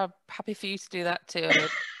 okay, I'm happy for you to do that too.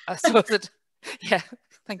 I suppose it, yeah,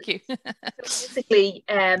 thank you. So basically,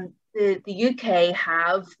 the UK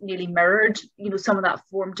have nearly mirrored, you know, some of that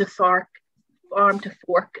farm to fork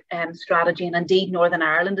strategy, and indeed Northern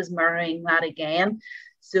Ireland is mirroring that again.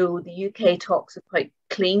 So the UK talks about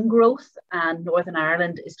clean growth, and Northern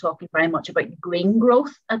Ireland is talking very much about green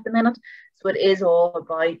growth at the minute. So it is all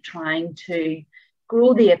about trying to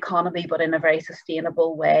grow the economy, but in a very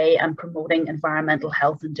sustainable way, and promoting environmental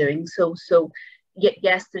health in doing so. So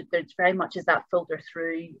yes, there's very much is that filter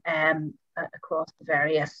through across the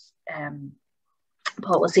various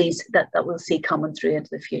policies that we'll see coming through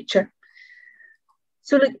into the future.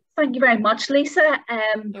 So look, thank you very much, Lisa.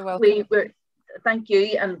 You're welcome. Thank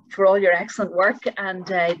you, and for all your excellent work, and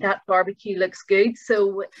that barbecue looks good,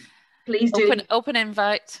 so please do open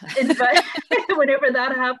invite whenever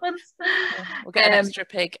that happens. We'll get an extra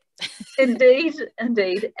pig. Indeed.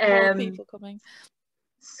 More people coming.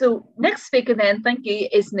 So next speaker then, thank you,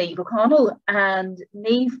 is Niamh O'Connell, and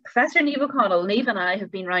Professor Niamh O'Connell. Niamh and I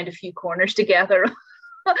have been round a few corners together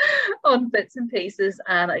on bits and pieces,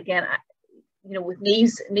 and again, you know, with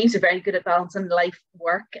Niamh's very good at balancing life,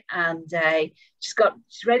 work, and she's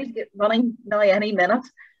ready to get running now any minute.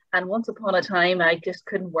 And once upon a time, I just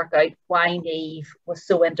couldn't work out why Niamh was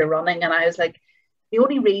so into running, and I was like, the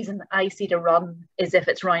only reason I see to run is if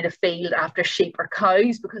it's round a field after sheep or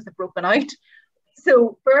cows because they've broken out.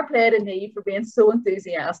 So fair play to Niamh for being so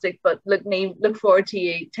enthusiastic. But look, Niamh, look forward to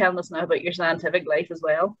you telling us now about your scientific life as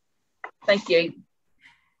well. Thank you.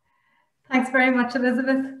 Thanks very much,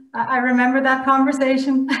 Elizabeth. I remember that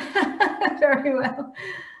conversation very well.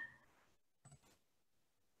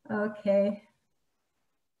 Okay.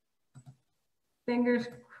 Fingers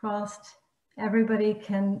crossed everybody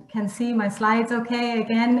can see my slides okay.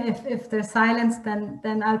 Again, if there's silence,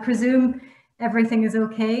 then I'll presume everything is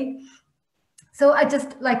okay. So I'd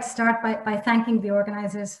just like to start by thanking the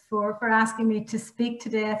organisers for asking me to speak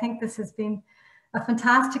today. I think this has been a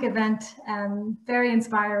fantastic event, very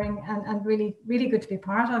inspiring and really good to be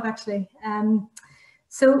part of, actually.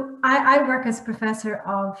 So I work as Professor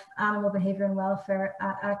of Animal Behaviour and Welfare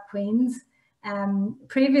at Queen's.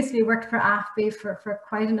 Previously worked for AFBI for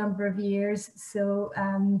quite a number of years, so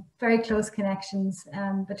very close connections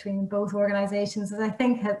between both organisations, as I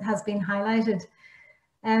think has been highlighted.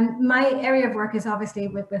 My area of work is obviously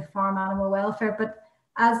with farm animal welfare, but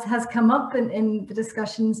as has come up in the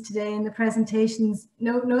discussions today, in the presentations,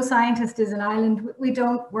 no scientist is an island. We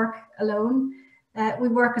don't work alone. We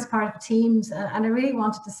work as part of teams, and I really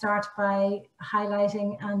wanted to start by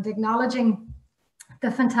highlighting and acknowledging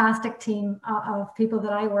the fantastic team of people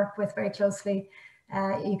that I work with very closely.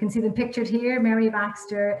 You can see them pictured here: Mary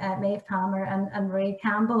Baxter, Maeve Palmer, and Ray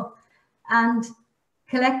Campbell. And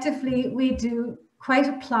collectively, we do quite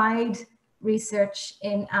applied research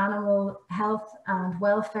in animal health and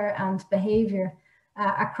welfare and behaviour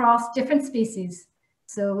across different species.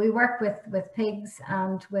 So we work with pigs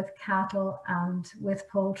and with cattle and with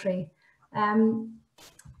poultry. And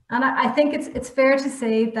I think it's fair to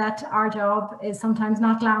say that our job is sometimes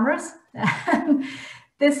not glamorous.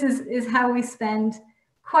 This is how we spend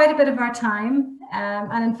quite a bit of our time.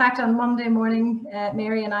 And in fact, on Monday morning,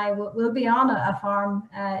 Mary and I will be on a farm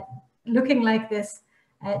looking like this,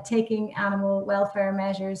 taking animal welfare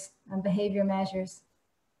measures and behaviour measures.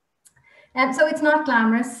 So it's not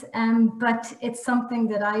glamorous, but it's something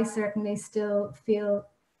that I certainly still feel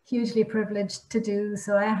hugely privileged to do.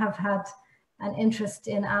 So I have had an interest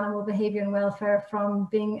in animal behaviour and welfare from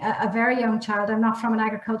being a very young child. I'm not from an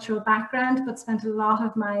agricultural background, but spent a lot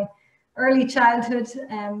of my early childhood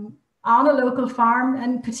on a local farm,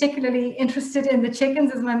 and particularly interested in the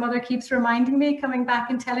chickens, as my mother keeps reminding me, coming back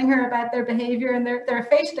and telling her about their behaviour and their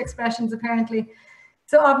facial expressions, apparently.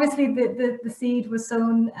 So obviously the seed was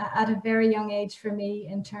sown at a very young age for me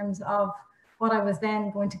in terms of what I was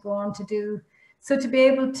then going to go on to do. So to be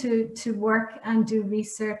able to work and do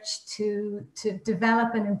research to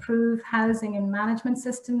develop and improve housing and management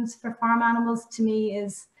systems for farm animals, to me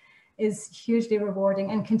is hugely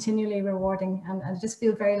rewarding and continually rewarding, and I just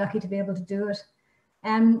feel very lucky to be able to do it.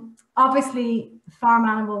 Obviously, farm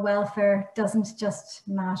animal welfare doesn't just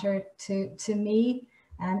matter to me,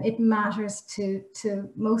 it matters to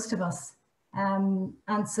most of us. And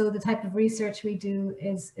so the type of research we do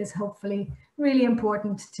is hopefully really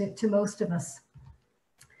important to most of us.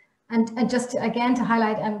 And just again to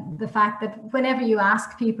highlight the fact that whenever you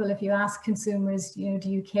ask people, if you ask consumers, do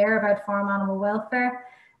you care about farm animal welfare?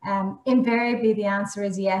 Invariably the answer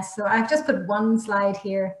is yes. So I've just put one slide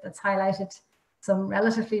here that's highlighted some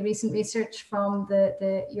relatively recent research from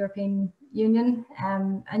the European Union,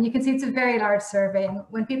 and you can see it's a very large survey, and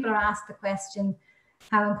when people are asked the question,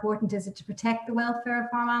 how important is it to protect the welfare of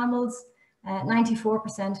farm animals,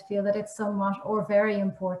 94% feel that it's somewhat or very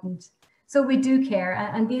important. So we do care,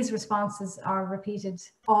 and these responses are repeated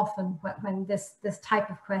often when this type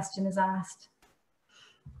of question is asked.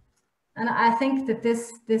 And I think that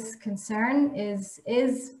this concern is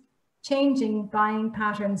changing buying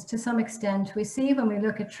patterns to some extent. We see when we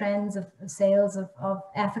look at trends of sales of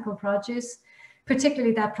ethical produce,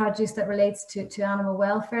 particularly that produce that relates to animal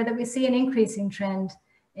welfare, that we see an increasing trend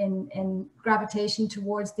in gravitation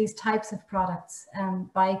towards these types of products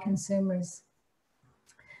by consumers.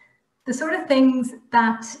 The sort of things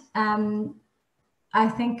that I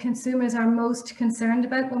think consumers are most concerned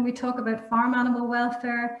about when we talk about farm animal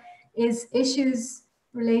welfare is issues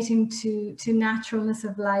relating to naturalness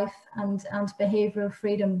of life and behavioural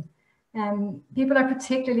freedom. People are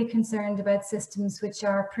particularly concerned about systems which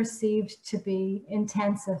are perceived to be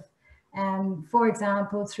intensive, for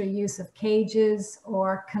example, through use of cages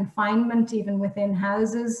or confinement even within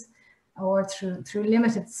houses, or through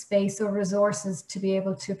limited space or resources to be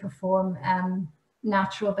able to perform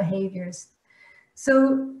natural behaviours.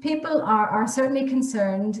 So people are certainly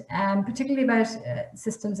concerned, particularly about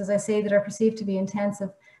systems, as I say, that are perceived to be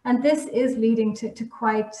intensive. And this is leading to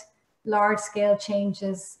quite large-scale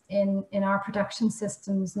changes in our production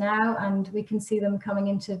systems now, and we can see them coming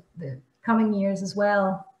into the coming years as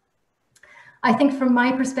well. I think from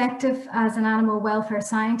my perspective as an animal welfare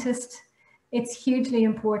scientist, it's hugely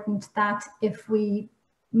important that if we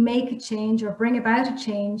make a change or bring about a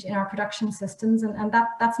change in our production systems, and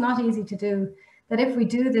that's not easy to do, that if we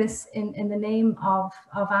do this in the name of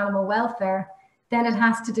animal welfare, then it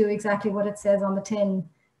has to do exactly what it says on the tin,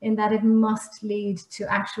 in that it must lead to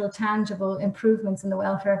actual tangible improvements in the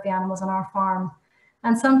welfare of the animals on our farm.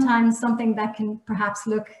 And sometimes something that can perhaps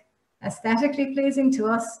look aesthetically pleasing to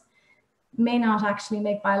us may not actually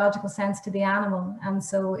make biological sense to the animal. And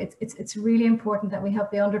so it's really important that we have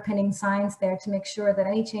the underpinning science there to make sure that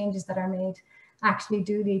any changes that are made actually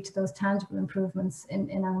do lead to those tangible improvements in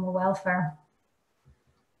animal welfare.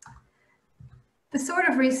 The sort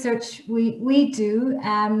of research we do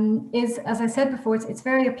is, as I said before, it's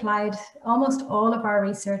very applied. Almost all of our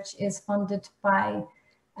research is funded by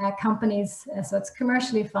companies, so it's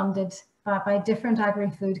commercially funded by different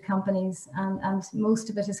agri-food companies, and most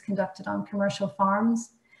of it is conducted on commercial farms.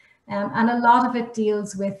 And a lot of it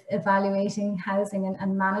deals with evaluating housing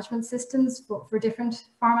and management systems for different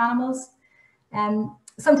farm animals.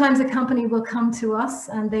 Sometimes a company will come to us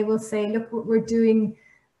and they will say, look, we're doing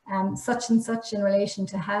such and such in relation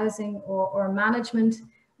to housing or management.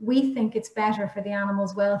 We think it's better for the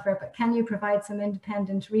animal's welfare, but can you provide some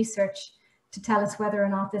independent research to tell us whether or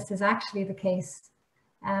not this is actually the case?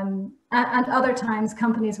 And other times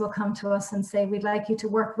companies will come to us and say, we'd like you to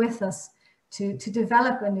work with us to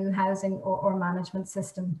develop a new housing or management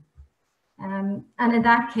system. And in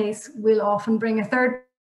that case, we'll often bring a third,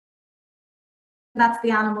 that's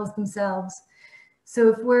the animals themselves. So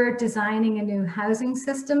if we're designing a new housing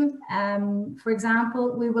system, for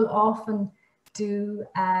example, we will often do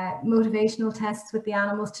motivational tests with the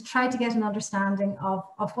animals to try to get an understanding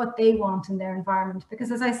of what they want in their environment.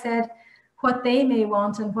 Because as I said, what they may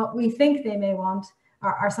want and what we think they may want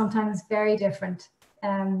are sometimes very different.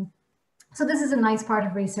 So this is a nice part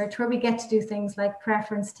of research where we get to do things like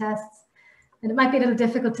preference tests. And it might be a little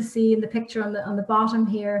difficult to see in the picture on the bottom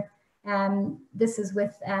here. This is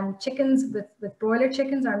with chickens, with broiler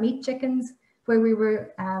chickens, our meat chickens, where we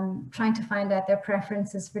were trying to find out their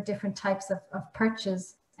preferences for different types of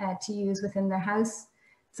perches to use within their house.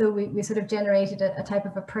 So we sort of generated a type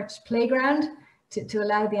of a perch playground to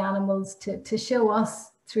allow the animals to show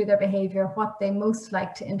us through their behavior what they most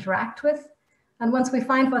like to interact with. And once we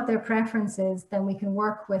find what their preference is, then we can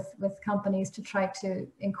work with companies to try to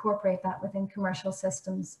incorporate that within commercial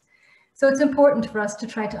systems. So it's important for us to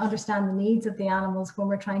try to understand the needs of the animals when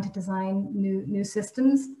we're trying to design new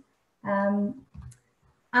systems. And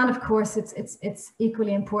of course, it's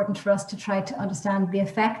equally important for us to try to understand the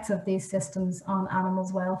effects of these systems on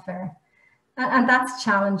animals' welfare. And that's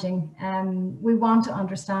challenging. We want to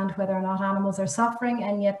understand whether or not animals are suffering,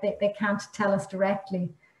 and yet they can't tell us directly.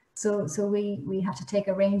 So we have to take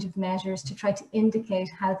a range of measures to try to indicate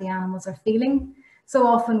how the animals are feeling. So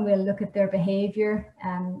often we'll look at their behavior,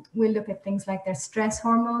 and we'll look at things like their stress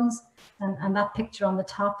hormones. And that picture on the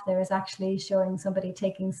top there is actually showing somebody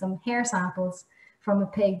taking some hair samples from a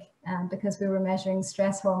pig, because we were measuring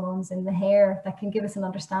stress hormones in the hair that can give us an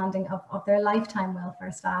understanding of their lifetime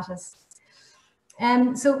welfare status.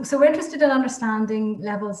 So we're interested in understanding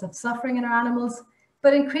levels of suffering in our animals,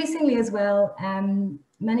 but increasingly as well,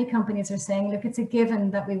 many companies are saying, look, it's a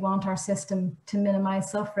given that we want our system to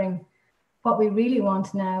minimize suffering. What we really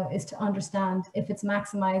want now is to understand if it's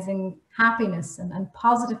maximizing happiness and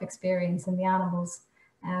positive experience in the animals.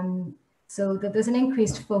 So that there's an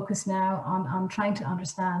increased focus now on trying to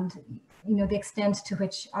understand, the extent to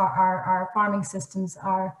which our farming systems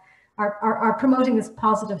are promoting this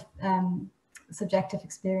positive subjective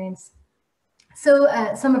experience. So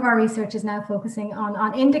some of our research is now focusing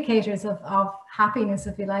on indicators of happiness,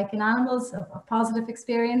 if you like, in animals, of positive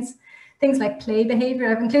experience. Things like play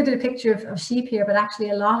behavior. I've included a picture of sheep here, but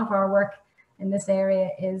actually a lot of our work in this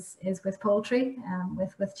area is with poultry,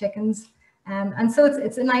 with chickens. And so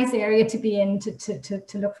it's a nice area to be in to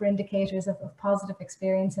look for indicators of positive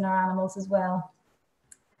experience in our animals as well.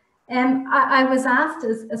 I was asked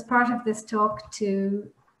as part of this talk to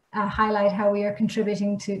highlight how we are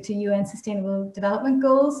contributing to UN Sustainable Development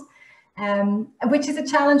Goals, which is a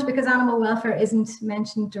challenge because animal welfare isn't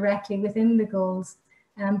mentioned directly within the goals.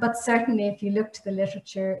 But certainly if you look to the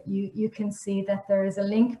literature, you can see that there is a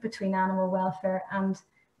link between animal welfare and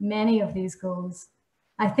many of these goals.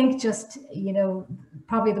 I think just,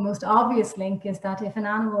 probably the most obvious link is that if an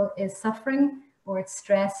animal is suffering or it's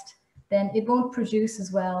stressed, then it won't produce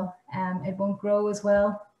as well, it won't grow as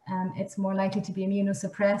well, it's more likely to be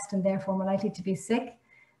immunosuppressed and therefore more likely to be sick.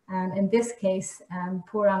 And in this case,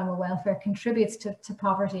 poor animal welfare contributes to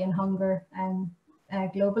poverty and hunger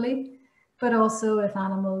globally. But also if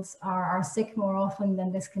animals are sick more often,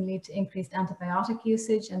 then this can lead to increased antibiotic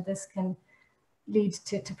usage, and this can lead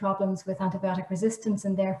to problems with antibiotic resistance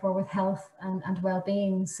and therefore with health and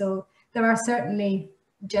well-being. So there are certainly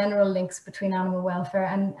general links between animal welfare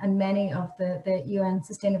and many of the UN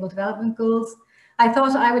Sustainable Development Goals. I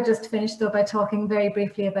thought I would just finish though by talking very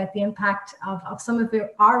briefly about the impact of some of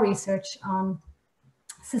our research on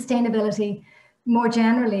sustainability more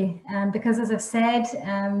generally, because as I've said,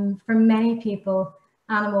 for many people,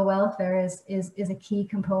 animal welfare is a key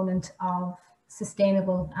component of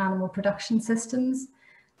sustainable animal production systems.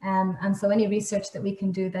 And so any research that we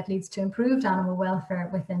can do that leads to improved animal welfare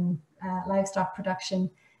within livestock production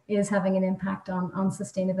is having an impact on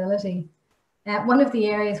sustainability. One of the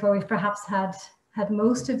areas where we've perhaps had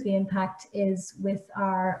most of the impact is with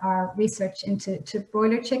our research into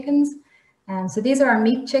broiler chickens. So these are our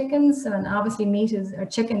meat chickens, and obviously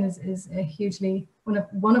chicken is a hugely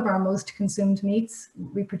one of our most consumed meats.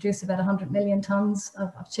 We produce about 100 million tons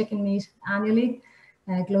of chicken meat annually,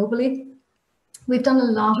 globally. We've done a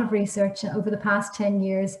lot of research over the past 10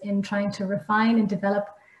 years in trying to refine and develop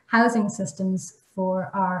housing systems for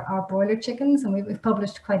our broiler chickens, and we've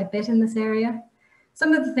published quite a bit in this area.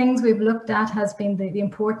 Some of the things we've looked at has been the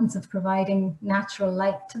importance of providing natural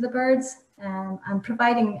light to the birds, and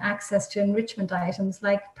providing access to enrichment items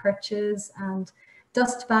like perches and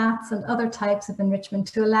dust baths and other types of enrichment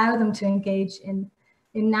to allow them to engage in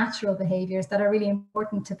natural behaviours that are really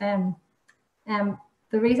important to them. A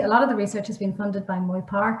lot of the research has been funded by Moy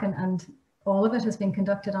Park, and all of it has been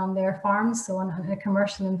conducted on their farms, so in a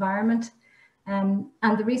commercial environment. And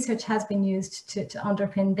the research has been used to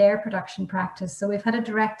underpin their production practice. So we've had a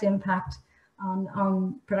direct impact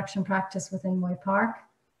on production practice within Moy Park.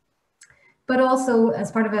 But also,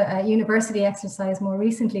 as part of a university exercise more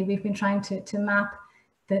recently, we've been trying to map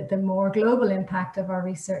the more global impact of our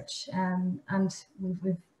research. And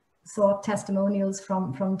we've sought testimonials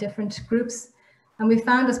from different groups. And we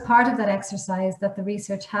found as part of that exercise that the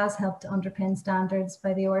research has helped to underpin standards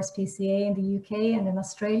by the RSPCA in the UK and in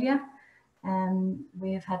Australia.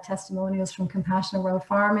 We have had testimonials from Compassionate World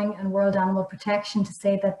Farming and World Animal Protection to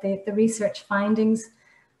say that the research findings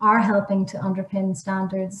are helping to underpin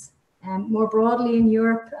standards more broadly in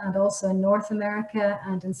Europe and also in North America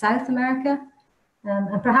and in South America.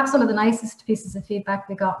 And perhaps one of the nicest pieces of feedback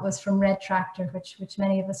we got was from Red Tractor, which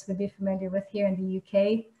many of us would be familiar with here in the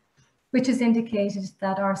UK, which has indicated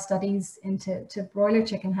that our studies into broiler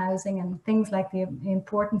chicken housing and things like the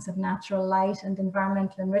importance of natural light and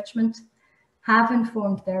environmental enrichment have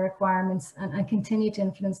informed their requirements and continue to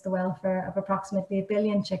influence the welfare of approximately 1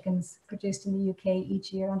 billion chickens produced in the UK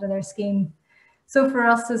each year under their scheme. So for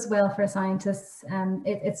us as welfare scientists,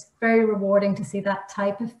 it's very rewarding to see that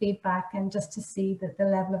type of feedback and just to see the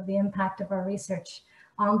level of the impact of our research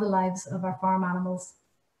on the lives of our farm animals.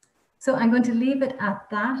 So I'm going to leave it at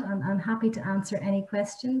that, and I'm happy to answer any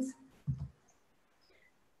questions.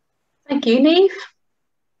 Thank you, Niamh.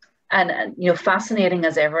 And you know, fascinating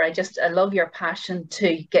as ever. I love your passion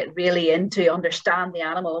to get really into understand the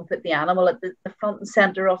animal and put the animal at the front and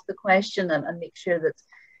center of the question, and make sure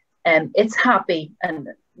that it's happy, and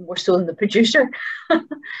more so than the producer.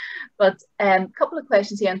 But a couple of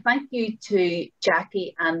questions here, and thank you to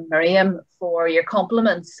Jackie and Miriam for your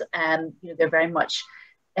compliments. You know, they're very much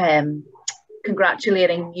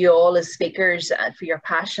congratulating you all as speakers for your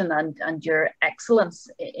passion and your excellence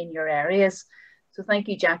in your areas. So thank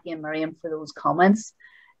you, Jackie and Miriam, for those comments.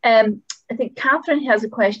 I think Catherine has a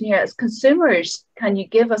question here. As consumers, can you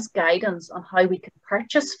give us guidance on how we can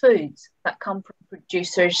purchase foods that come from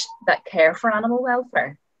producers that care for animal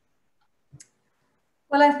welfare?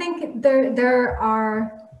 Well, I think there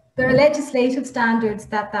are legislative standards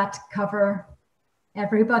that cover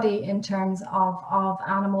everybody in terms of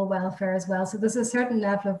animal welfare as well. So there's a certain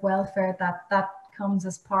level of welfare that comes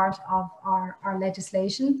as part of our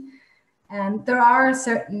legislation. And there are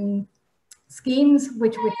certain schemes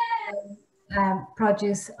which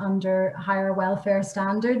produce under higher welfare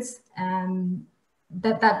standards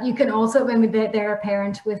that you can also, I mean, they're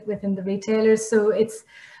apparent within the retailers. So it's,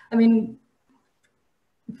 I mean,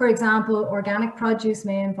 for example, organic produce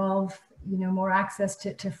may involve, you know, more access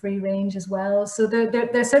to free range as well. So there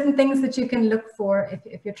are certain things that you can look for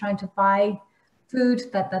if you're trying to buy food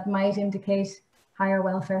that might indicate higher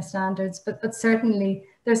welfare standards, but certainly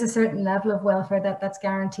there's a certain level of welfare that's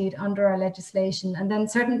guaranteed under our legislation. And then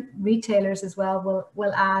certain retailers as well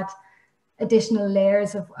will add additional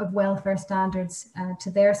layers of welfare standards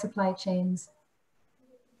to their supply chains.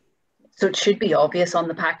 So it should be obvious on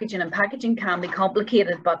the packaging, and packaging can be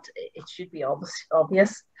complicated, but it should be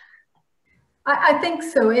obvious. I think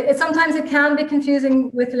so. Sometimes it can be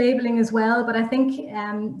confusing with labeling as well, but I think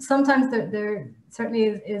sometimes there certainly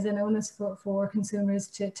is an onus for consumers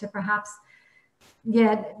to perhaps,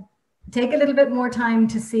 yeah, take a little bit more time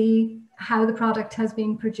to see how the product has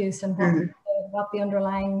been produced and what the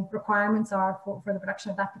underlying requirements are for the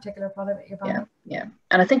production of that particular product that you're buying. Yeah.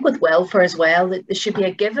 And I think with welfare as well, that there should be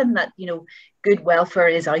a given that, you know, good welfare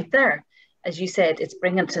is out there. As you said, it's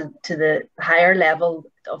bringing to the higher level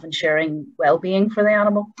of ensuring well-being for the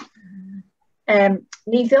animal. Niamh,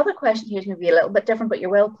 the other question here is going to be a little bit different, but you're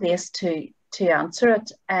well placed to answer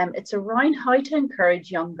it. It's around how to encourage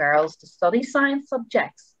young girls to study science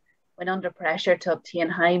subjects when under pressure to obtain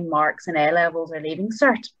high marks in A-levels or Leaving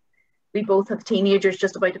Cert. We both have teenagers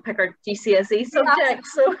just about to pick our GCSE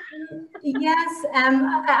subjects. So. Yes,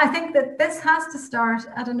 I think that this has to start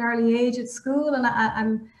at an early age at school,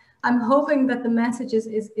 and I'm hoping that the message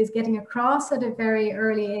is getting across at a very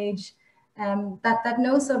early age, that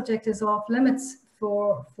no subject is off limits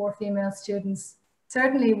for female students.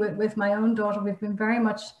 Certainly with my own daughter, we've been very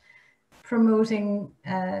much promoting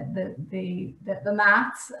the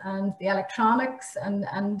maths and the electronics,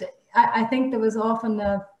 and I think there was often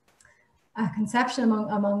a conception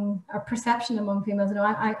among a perception among females, no,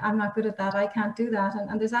 I'm not good at that, I can't do that,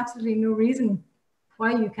 and there's absolutely no reason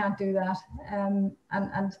why you can't do that.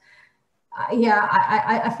 Yeah,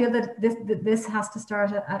 I feel that this has to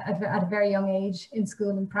start at a very young age in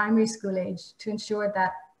school, in primary school age, to ensure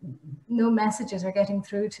that no messages are getting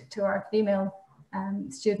through to our female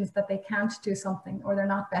students that they can't do something, or they're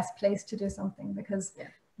not best placed to do something, because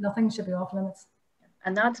nothing should be off limits.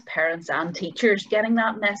 And that's parents and teachers getting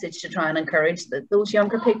that message to try and encourage those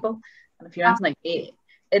younger people. And if you're anything like me,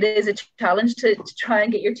 it is a challenge to try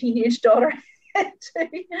and get your teenage daughter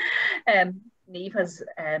to. Neve has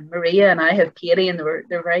Maria, and I have Katie, and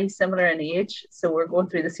they're very similar in age. So we're going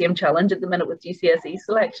through the same challenge at the minute with GCSE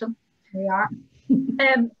selection. We are.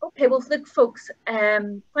 Okay, well, look, folks,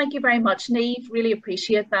 thank you very much, Neve. Really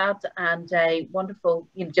appreciate that, and wonderful,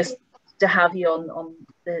 just to have you on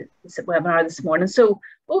the webinar this morning. So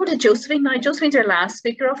over to Josephine now. Josephine's our last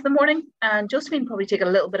speaker of the morning, and Josephine probably take a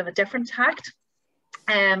little bit of a different tact,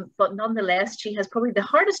 but nonetheless, she has probably the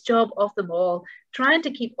hardest job of them all, trying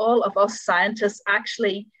to keep all of us scientists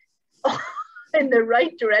actually in the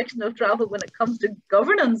right direction of travel when it comes to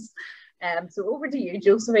governance. So over to you,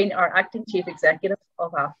 Josephine, our Acting Chief Executive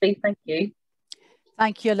of AFBI. Thank you.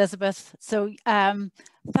 Thank you, Elizabeth. So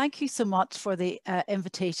thank you so much for the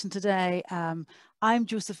invitation today. I'm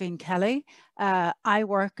Josephine Kelly. I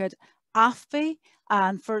work at AFBI,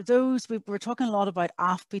 and for those, we're talking a lot about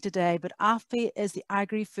AFBI today, but AFBI is the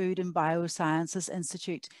Agri-Food and Biosciences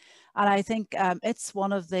Institute. And I think it's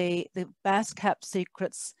one of the best kept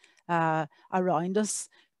secrets around us,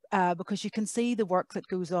 because you can see the work that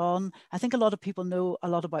goes on. I think a lot of people know a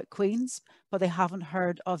lot about Queen's, but they haven't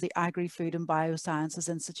heard of the Agri-Food and Biosciences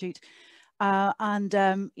Institute.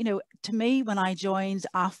 To me, when I joined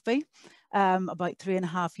AFBI about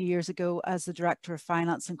 3.5 years ago as the Director of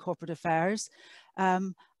Finance and Corporate Affairs,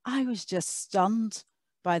 I was just stunned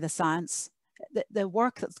by the science, the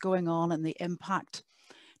work that's going on and the impact.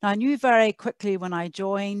 Now, I knew very quickly when I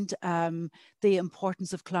joined the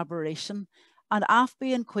importance of collaboration. And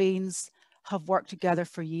AFBI and Queen's have worked together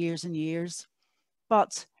for years and years,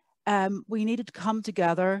 but we needed to come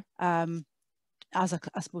together as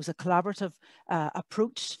I suppose, a collaborative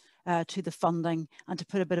approach to the funding, and to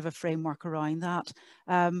put a bit of a framework around that.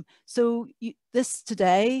 This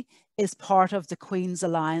today is part of the Queen's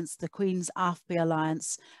Alliance, the Queen's AFBI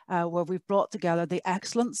Alliance, where we've brought together the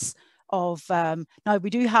excellence of, now we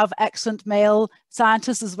do have excellent male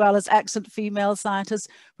scientists as well as excellent female scientists.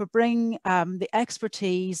 We're bringing the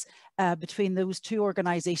expertise between those two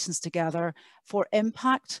organisations together for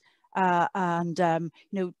impact, and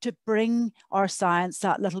to bring our science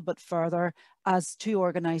that little bit further as two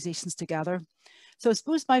organisations together. So I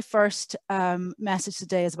suppose my first message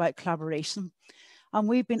today is about collaboration, and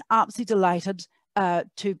we've been absolutely delighted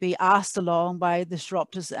to be asked along by the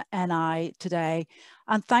Disruptors NI today.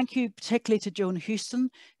 And thank you particularly to Joan Houston,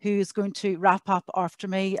 who is going to wrap up after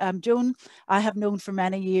me. Joan, I have known for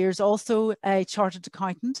many years, also a chartered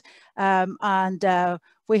accountant, and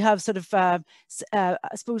we have sort of, I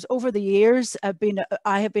suppose, over the years,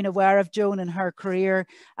 I have been aware of Joan and her career,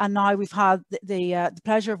 and now we've had the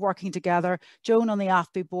pleasure of working together, Joan on the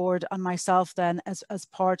AFBI board and myself then as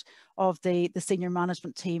part of the senior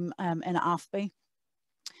management team in AFBI.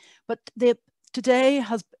 But today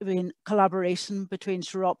has been collaboration between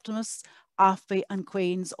Chiroptimus, AFBI and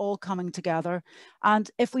Queen's all coming together. And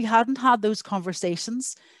if we hadn't had those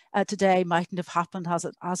conversations, today mightn't have happened as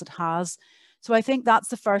it has. So I think that's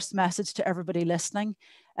the first message to everybody listening.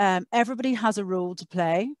 Everybody has a role to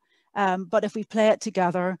play, but if we play it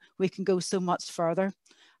together, we can go so much further.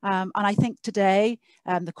 And I think today,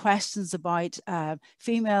 the questions about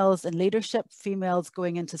females in leadership, females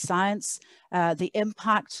going into science, the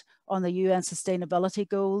impact on the UN sustainability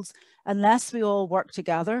goals, unless we all work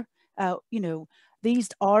together, these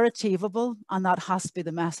are achievable, and that has to be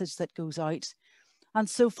the message that goes out. And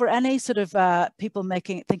so for any sort of people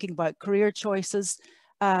thinking about career choices,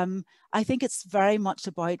 I think it's very much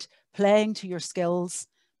about playing to your skills,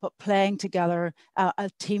 but playing together,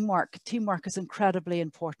 teamwork. Teamwork is incredibly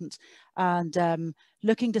important, and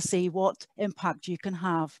looking to see what impact you can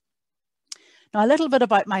have. Now, a little bit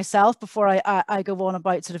about myself before I go on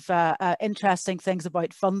about sort of interesting things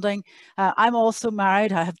about funding. I'm also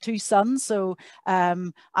married. I have 2 sons, so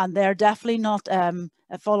and they're definitely not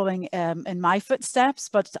following in my footsteps,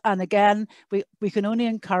 and again, we can only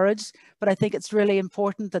encourage, but I think it's really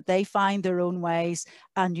important that they find their own ways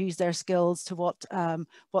and use their skills to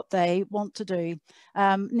what they want to do.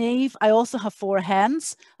 Niamh, I also have 4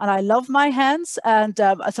 hens, and I love my hens, and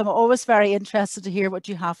so I'm always very interested to hear what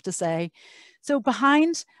you have to say. So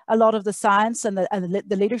behind a lot of the science and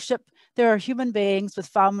the leadership, there are human beings with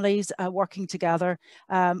families working together,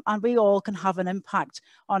 and we all can have an impact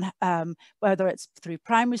on whether it's through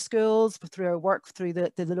primary schools, through our work, through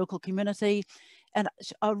the local community, and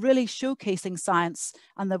really showcasing science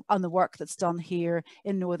and the work that's done here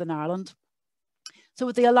in Northern Ireland. So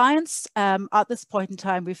with the Alliance, at this point in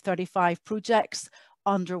time, we've 35 projects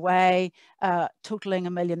underway, totaling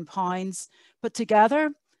 £1 million, but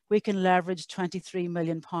together we can leverage £23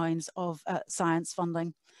 million of science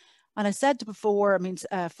funding. And I said before, I mean,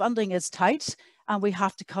 funding is tight, and we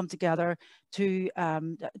have to come together to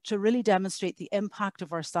really demonstrate the impact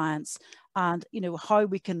of our science and, you know, how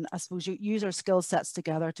we can, I suppose, use our skill sets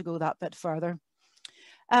together to go that bit further.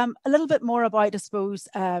 A little bit more about, I suppose,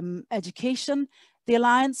 education. The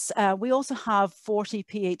Alliance, we also have 40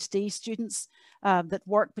 PhD students that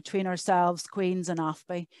work between ourselves, Queen's and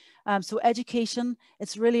AFBI. So education,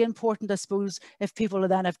 it's really important, I suppose, if people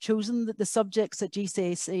then have chosen the subjects at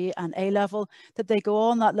GCSE and A-level, that they go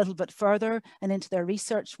on that little bit further and into their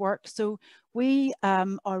research work. So we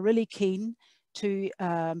are really keen to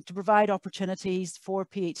provide opportunities for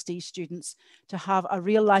PhD students to have a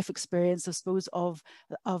real life experience, I suppose, of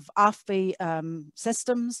AFBI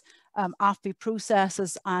systems, AFBI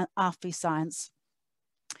processes and AFBI science.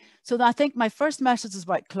 So I think my first message is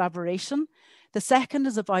about collaboration. The second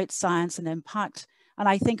is about science and impact. And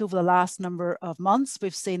I think over the last number of months,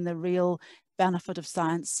 we've seen the real benefit of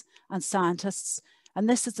science and scientists. And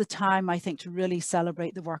this is the time, I think, to really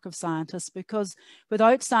celebrate the work of scientists, because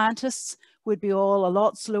without scientists, we'd be all a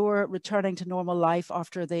lot slower returning to normal life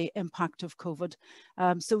after the impact of COVID.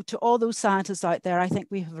 So to all those scientists out there, I think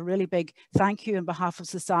we have a really big thank you on behalf of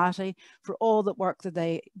society for all the work that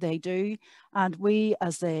they do. And we,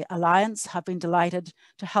 as the Alliance, have been delighted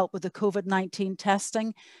to help with the COVID-19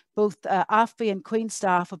 testing. Both AFBI and Queen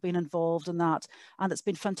staff have been involved in that. And it's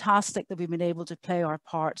been fantastic that we've been able to play our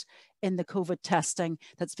part in the COVID testing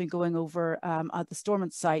that's been going over at the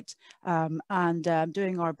Stormont site and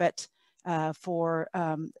doing our bit for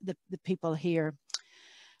the people here.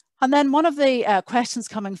 And then one of the questions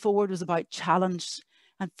coming forward was about challenge.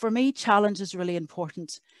 And for me, challenge is really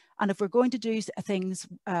important. And if we're going to do things,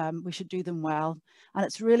 we should do them well. And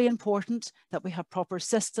it's really important that we have proper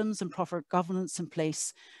systems and proper governance in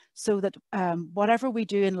place so that whatever we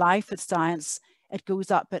do in life with science, it goes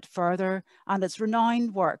that bit further. And it's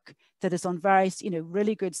renowned work that is on various,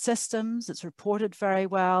 really good systems. It's reported very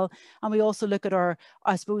well. And we also look at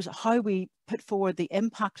I suppose, how we put forward the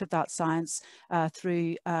impact of that science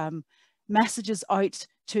through messages out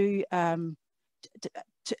to in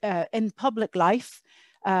public life.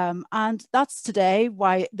 And that's today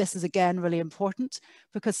why this is again really important,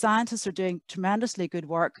 because scientists are doing tremendously good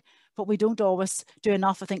work, but we don't always do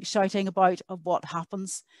enough, I think, shouting about of what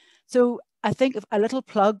happens. So I think a little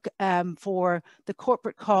plug for the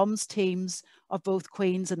corporate comms teams of both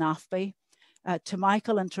Queen's and AFBI, to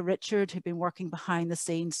Michael and to Richard, who've been working behind the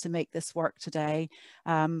scenes to make this work today.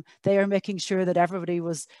 They are making sure that everybody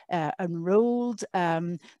was enrolled,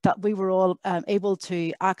 that we were all able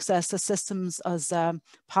to access the systems as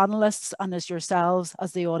panelists and as yourselves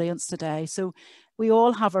as the audience today. So we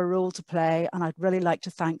all have a role to play, and I'd really like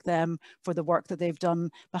to thank them for the work that they've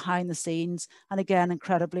done behind the scenes, and again,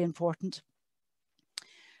 incredibly important.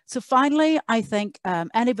 So finally, I think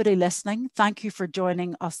anybody listening, thank you for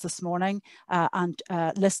joining us this morning and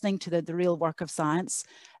listening to the real work of science.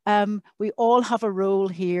 We all have a role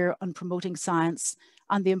here on promoting science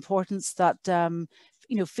and the importance that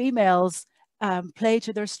females play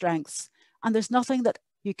to their strengths. And there's nothing that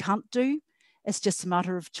you can't do. It's just a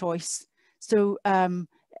matter of choice. So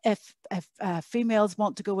if females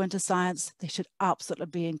want to go into science, they should absolutely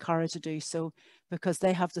be encouraged to do so, because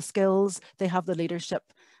they have the skills, they have the leadership,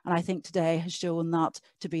 and I think today has shown that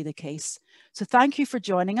to be the case. So thank you for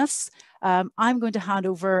joining us. I'm going to hand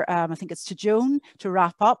over, I think it's to Joan, to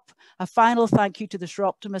wrap up. A final thank you to the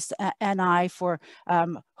Shroptimist NI for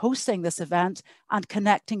hosting this event and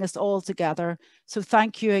connecting us all together. So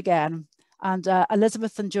thank you again. And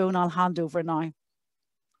Elizabeth and Joan, I'll hand over now.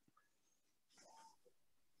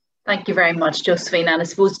 Thank you very much, Josephine. And I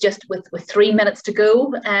suppose just with 3 minutes to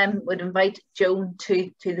go, would invite Joan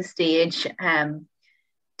to the stage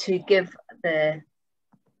to give the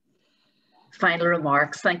final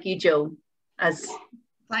remarks. Thank you, Joan.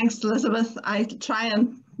 Thanks, Elizabeth. I'll try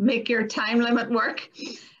and make your time limit work.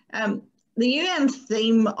 The UN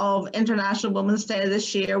theme of International Women's Day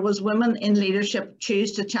this year was Women in Leadership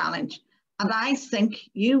Choose to Challenge. And I think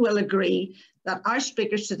you will agree that our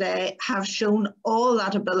speakers today have shown all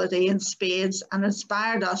that ability in spades and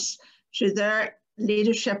inspired us through their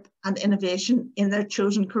leadership and innovation in their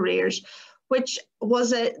chosen careers, which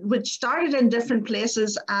started in different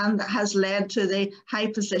places and has led to the high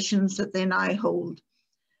positions that they now hold.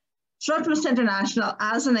 Sorority International,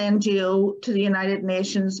 as an NGO to the United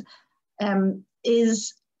Nations,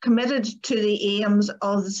 is committed to the aims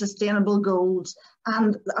of the Sustainable Goals.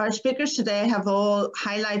 And our speakers today have all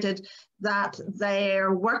highlighted that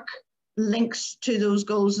their work links to those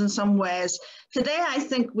goals in some ways. Today, I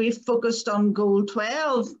think we've focused on Goal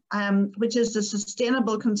 12, which is the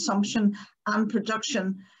sustainable consumption and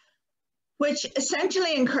production, which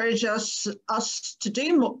essentially encourages us to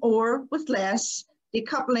do more with less,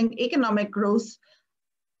 decoupling economic growth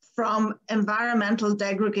from environmental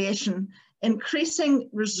degradation, increasing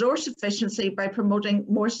resource efficiency by promoting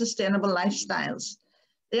more sustainable lifestyles.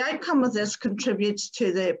 The outcome of this contributes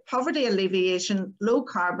to the poverty alleviation, low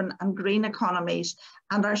carbon and green economies,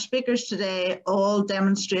 and our speakers today all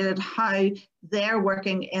demonstrated how they're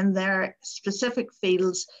working in their specific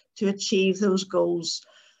fields to achieve those goals.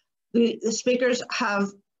 The speakers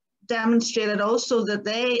have demonstrated also that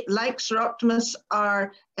they, like Soroptimist,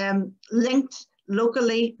 are linked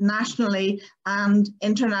locally, nationally and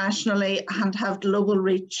internationally and have global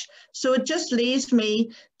reach. So it just leaves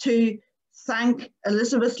me to thank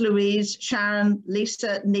Elizabeth, Louise, Sharon,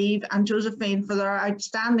 Lisa, Niamh and Josephine for their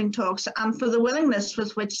outstanding talks and for the willingness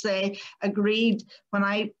with which they agreed when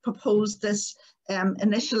I proposed this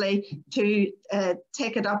initially to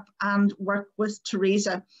take it up and work with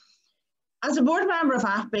Teresa. As a board member of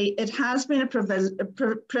AFBI, it has been a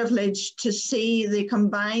privilege to see the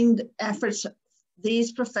combined efforts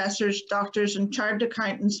these professors, doctors and chartered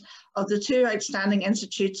accountants of the two outstanding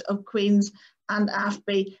institutes of Queen's and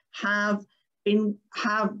AFBI have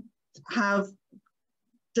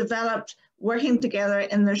developed working together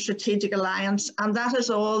in their strategic alliance, and that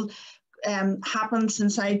has all happened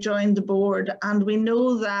since I joined the board, and we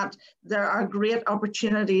know that there are great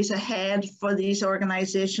opportunities ahead for these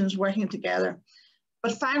organisations working together.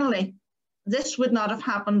 But finally, this would not have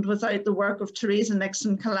happened without the work of Teresa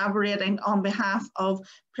Nixon collaborating on behalf of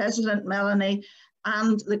President Melanie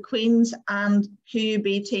and the Queen's and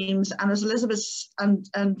QUB teams. And as Elizabeth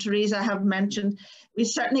and Teresa have mentioned, we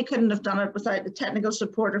certainly couldn't have done it without the technical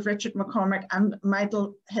support of Richard McCormick and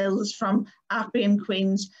Michael Hills from AFBI and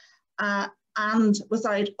Queen's, and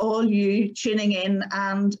without all you tuning in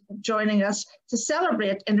and joining us to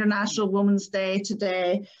celebrate International Women's Day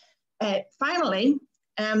today. Finally,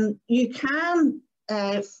 you can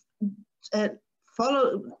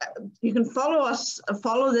follow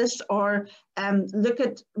this or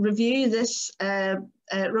review this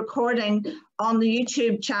recording on the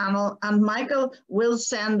YouTube channel, and Michael will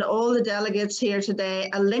send all the delegates here today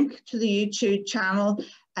a link to the YouTube channel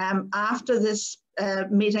after this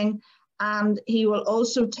meeting, and he will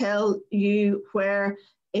also tell you where,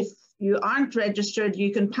 if you aren't registered,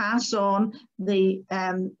 you can pass on the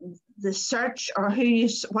search or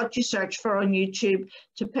what you search for on YouTube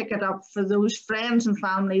to pick it up for those friends and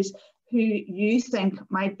families who you think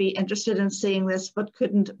might be interested in seeing this but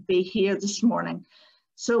couldn't be here this morning.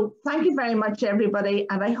 So thank you very much, everybody,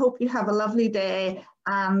 and I hope you have a lovely day,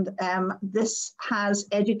 and this has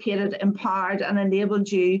educated, empowered and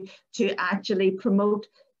enabled you to actually promote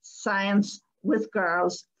science with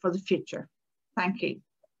girls for the future. Thank you.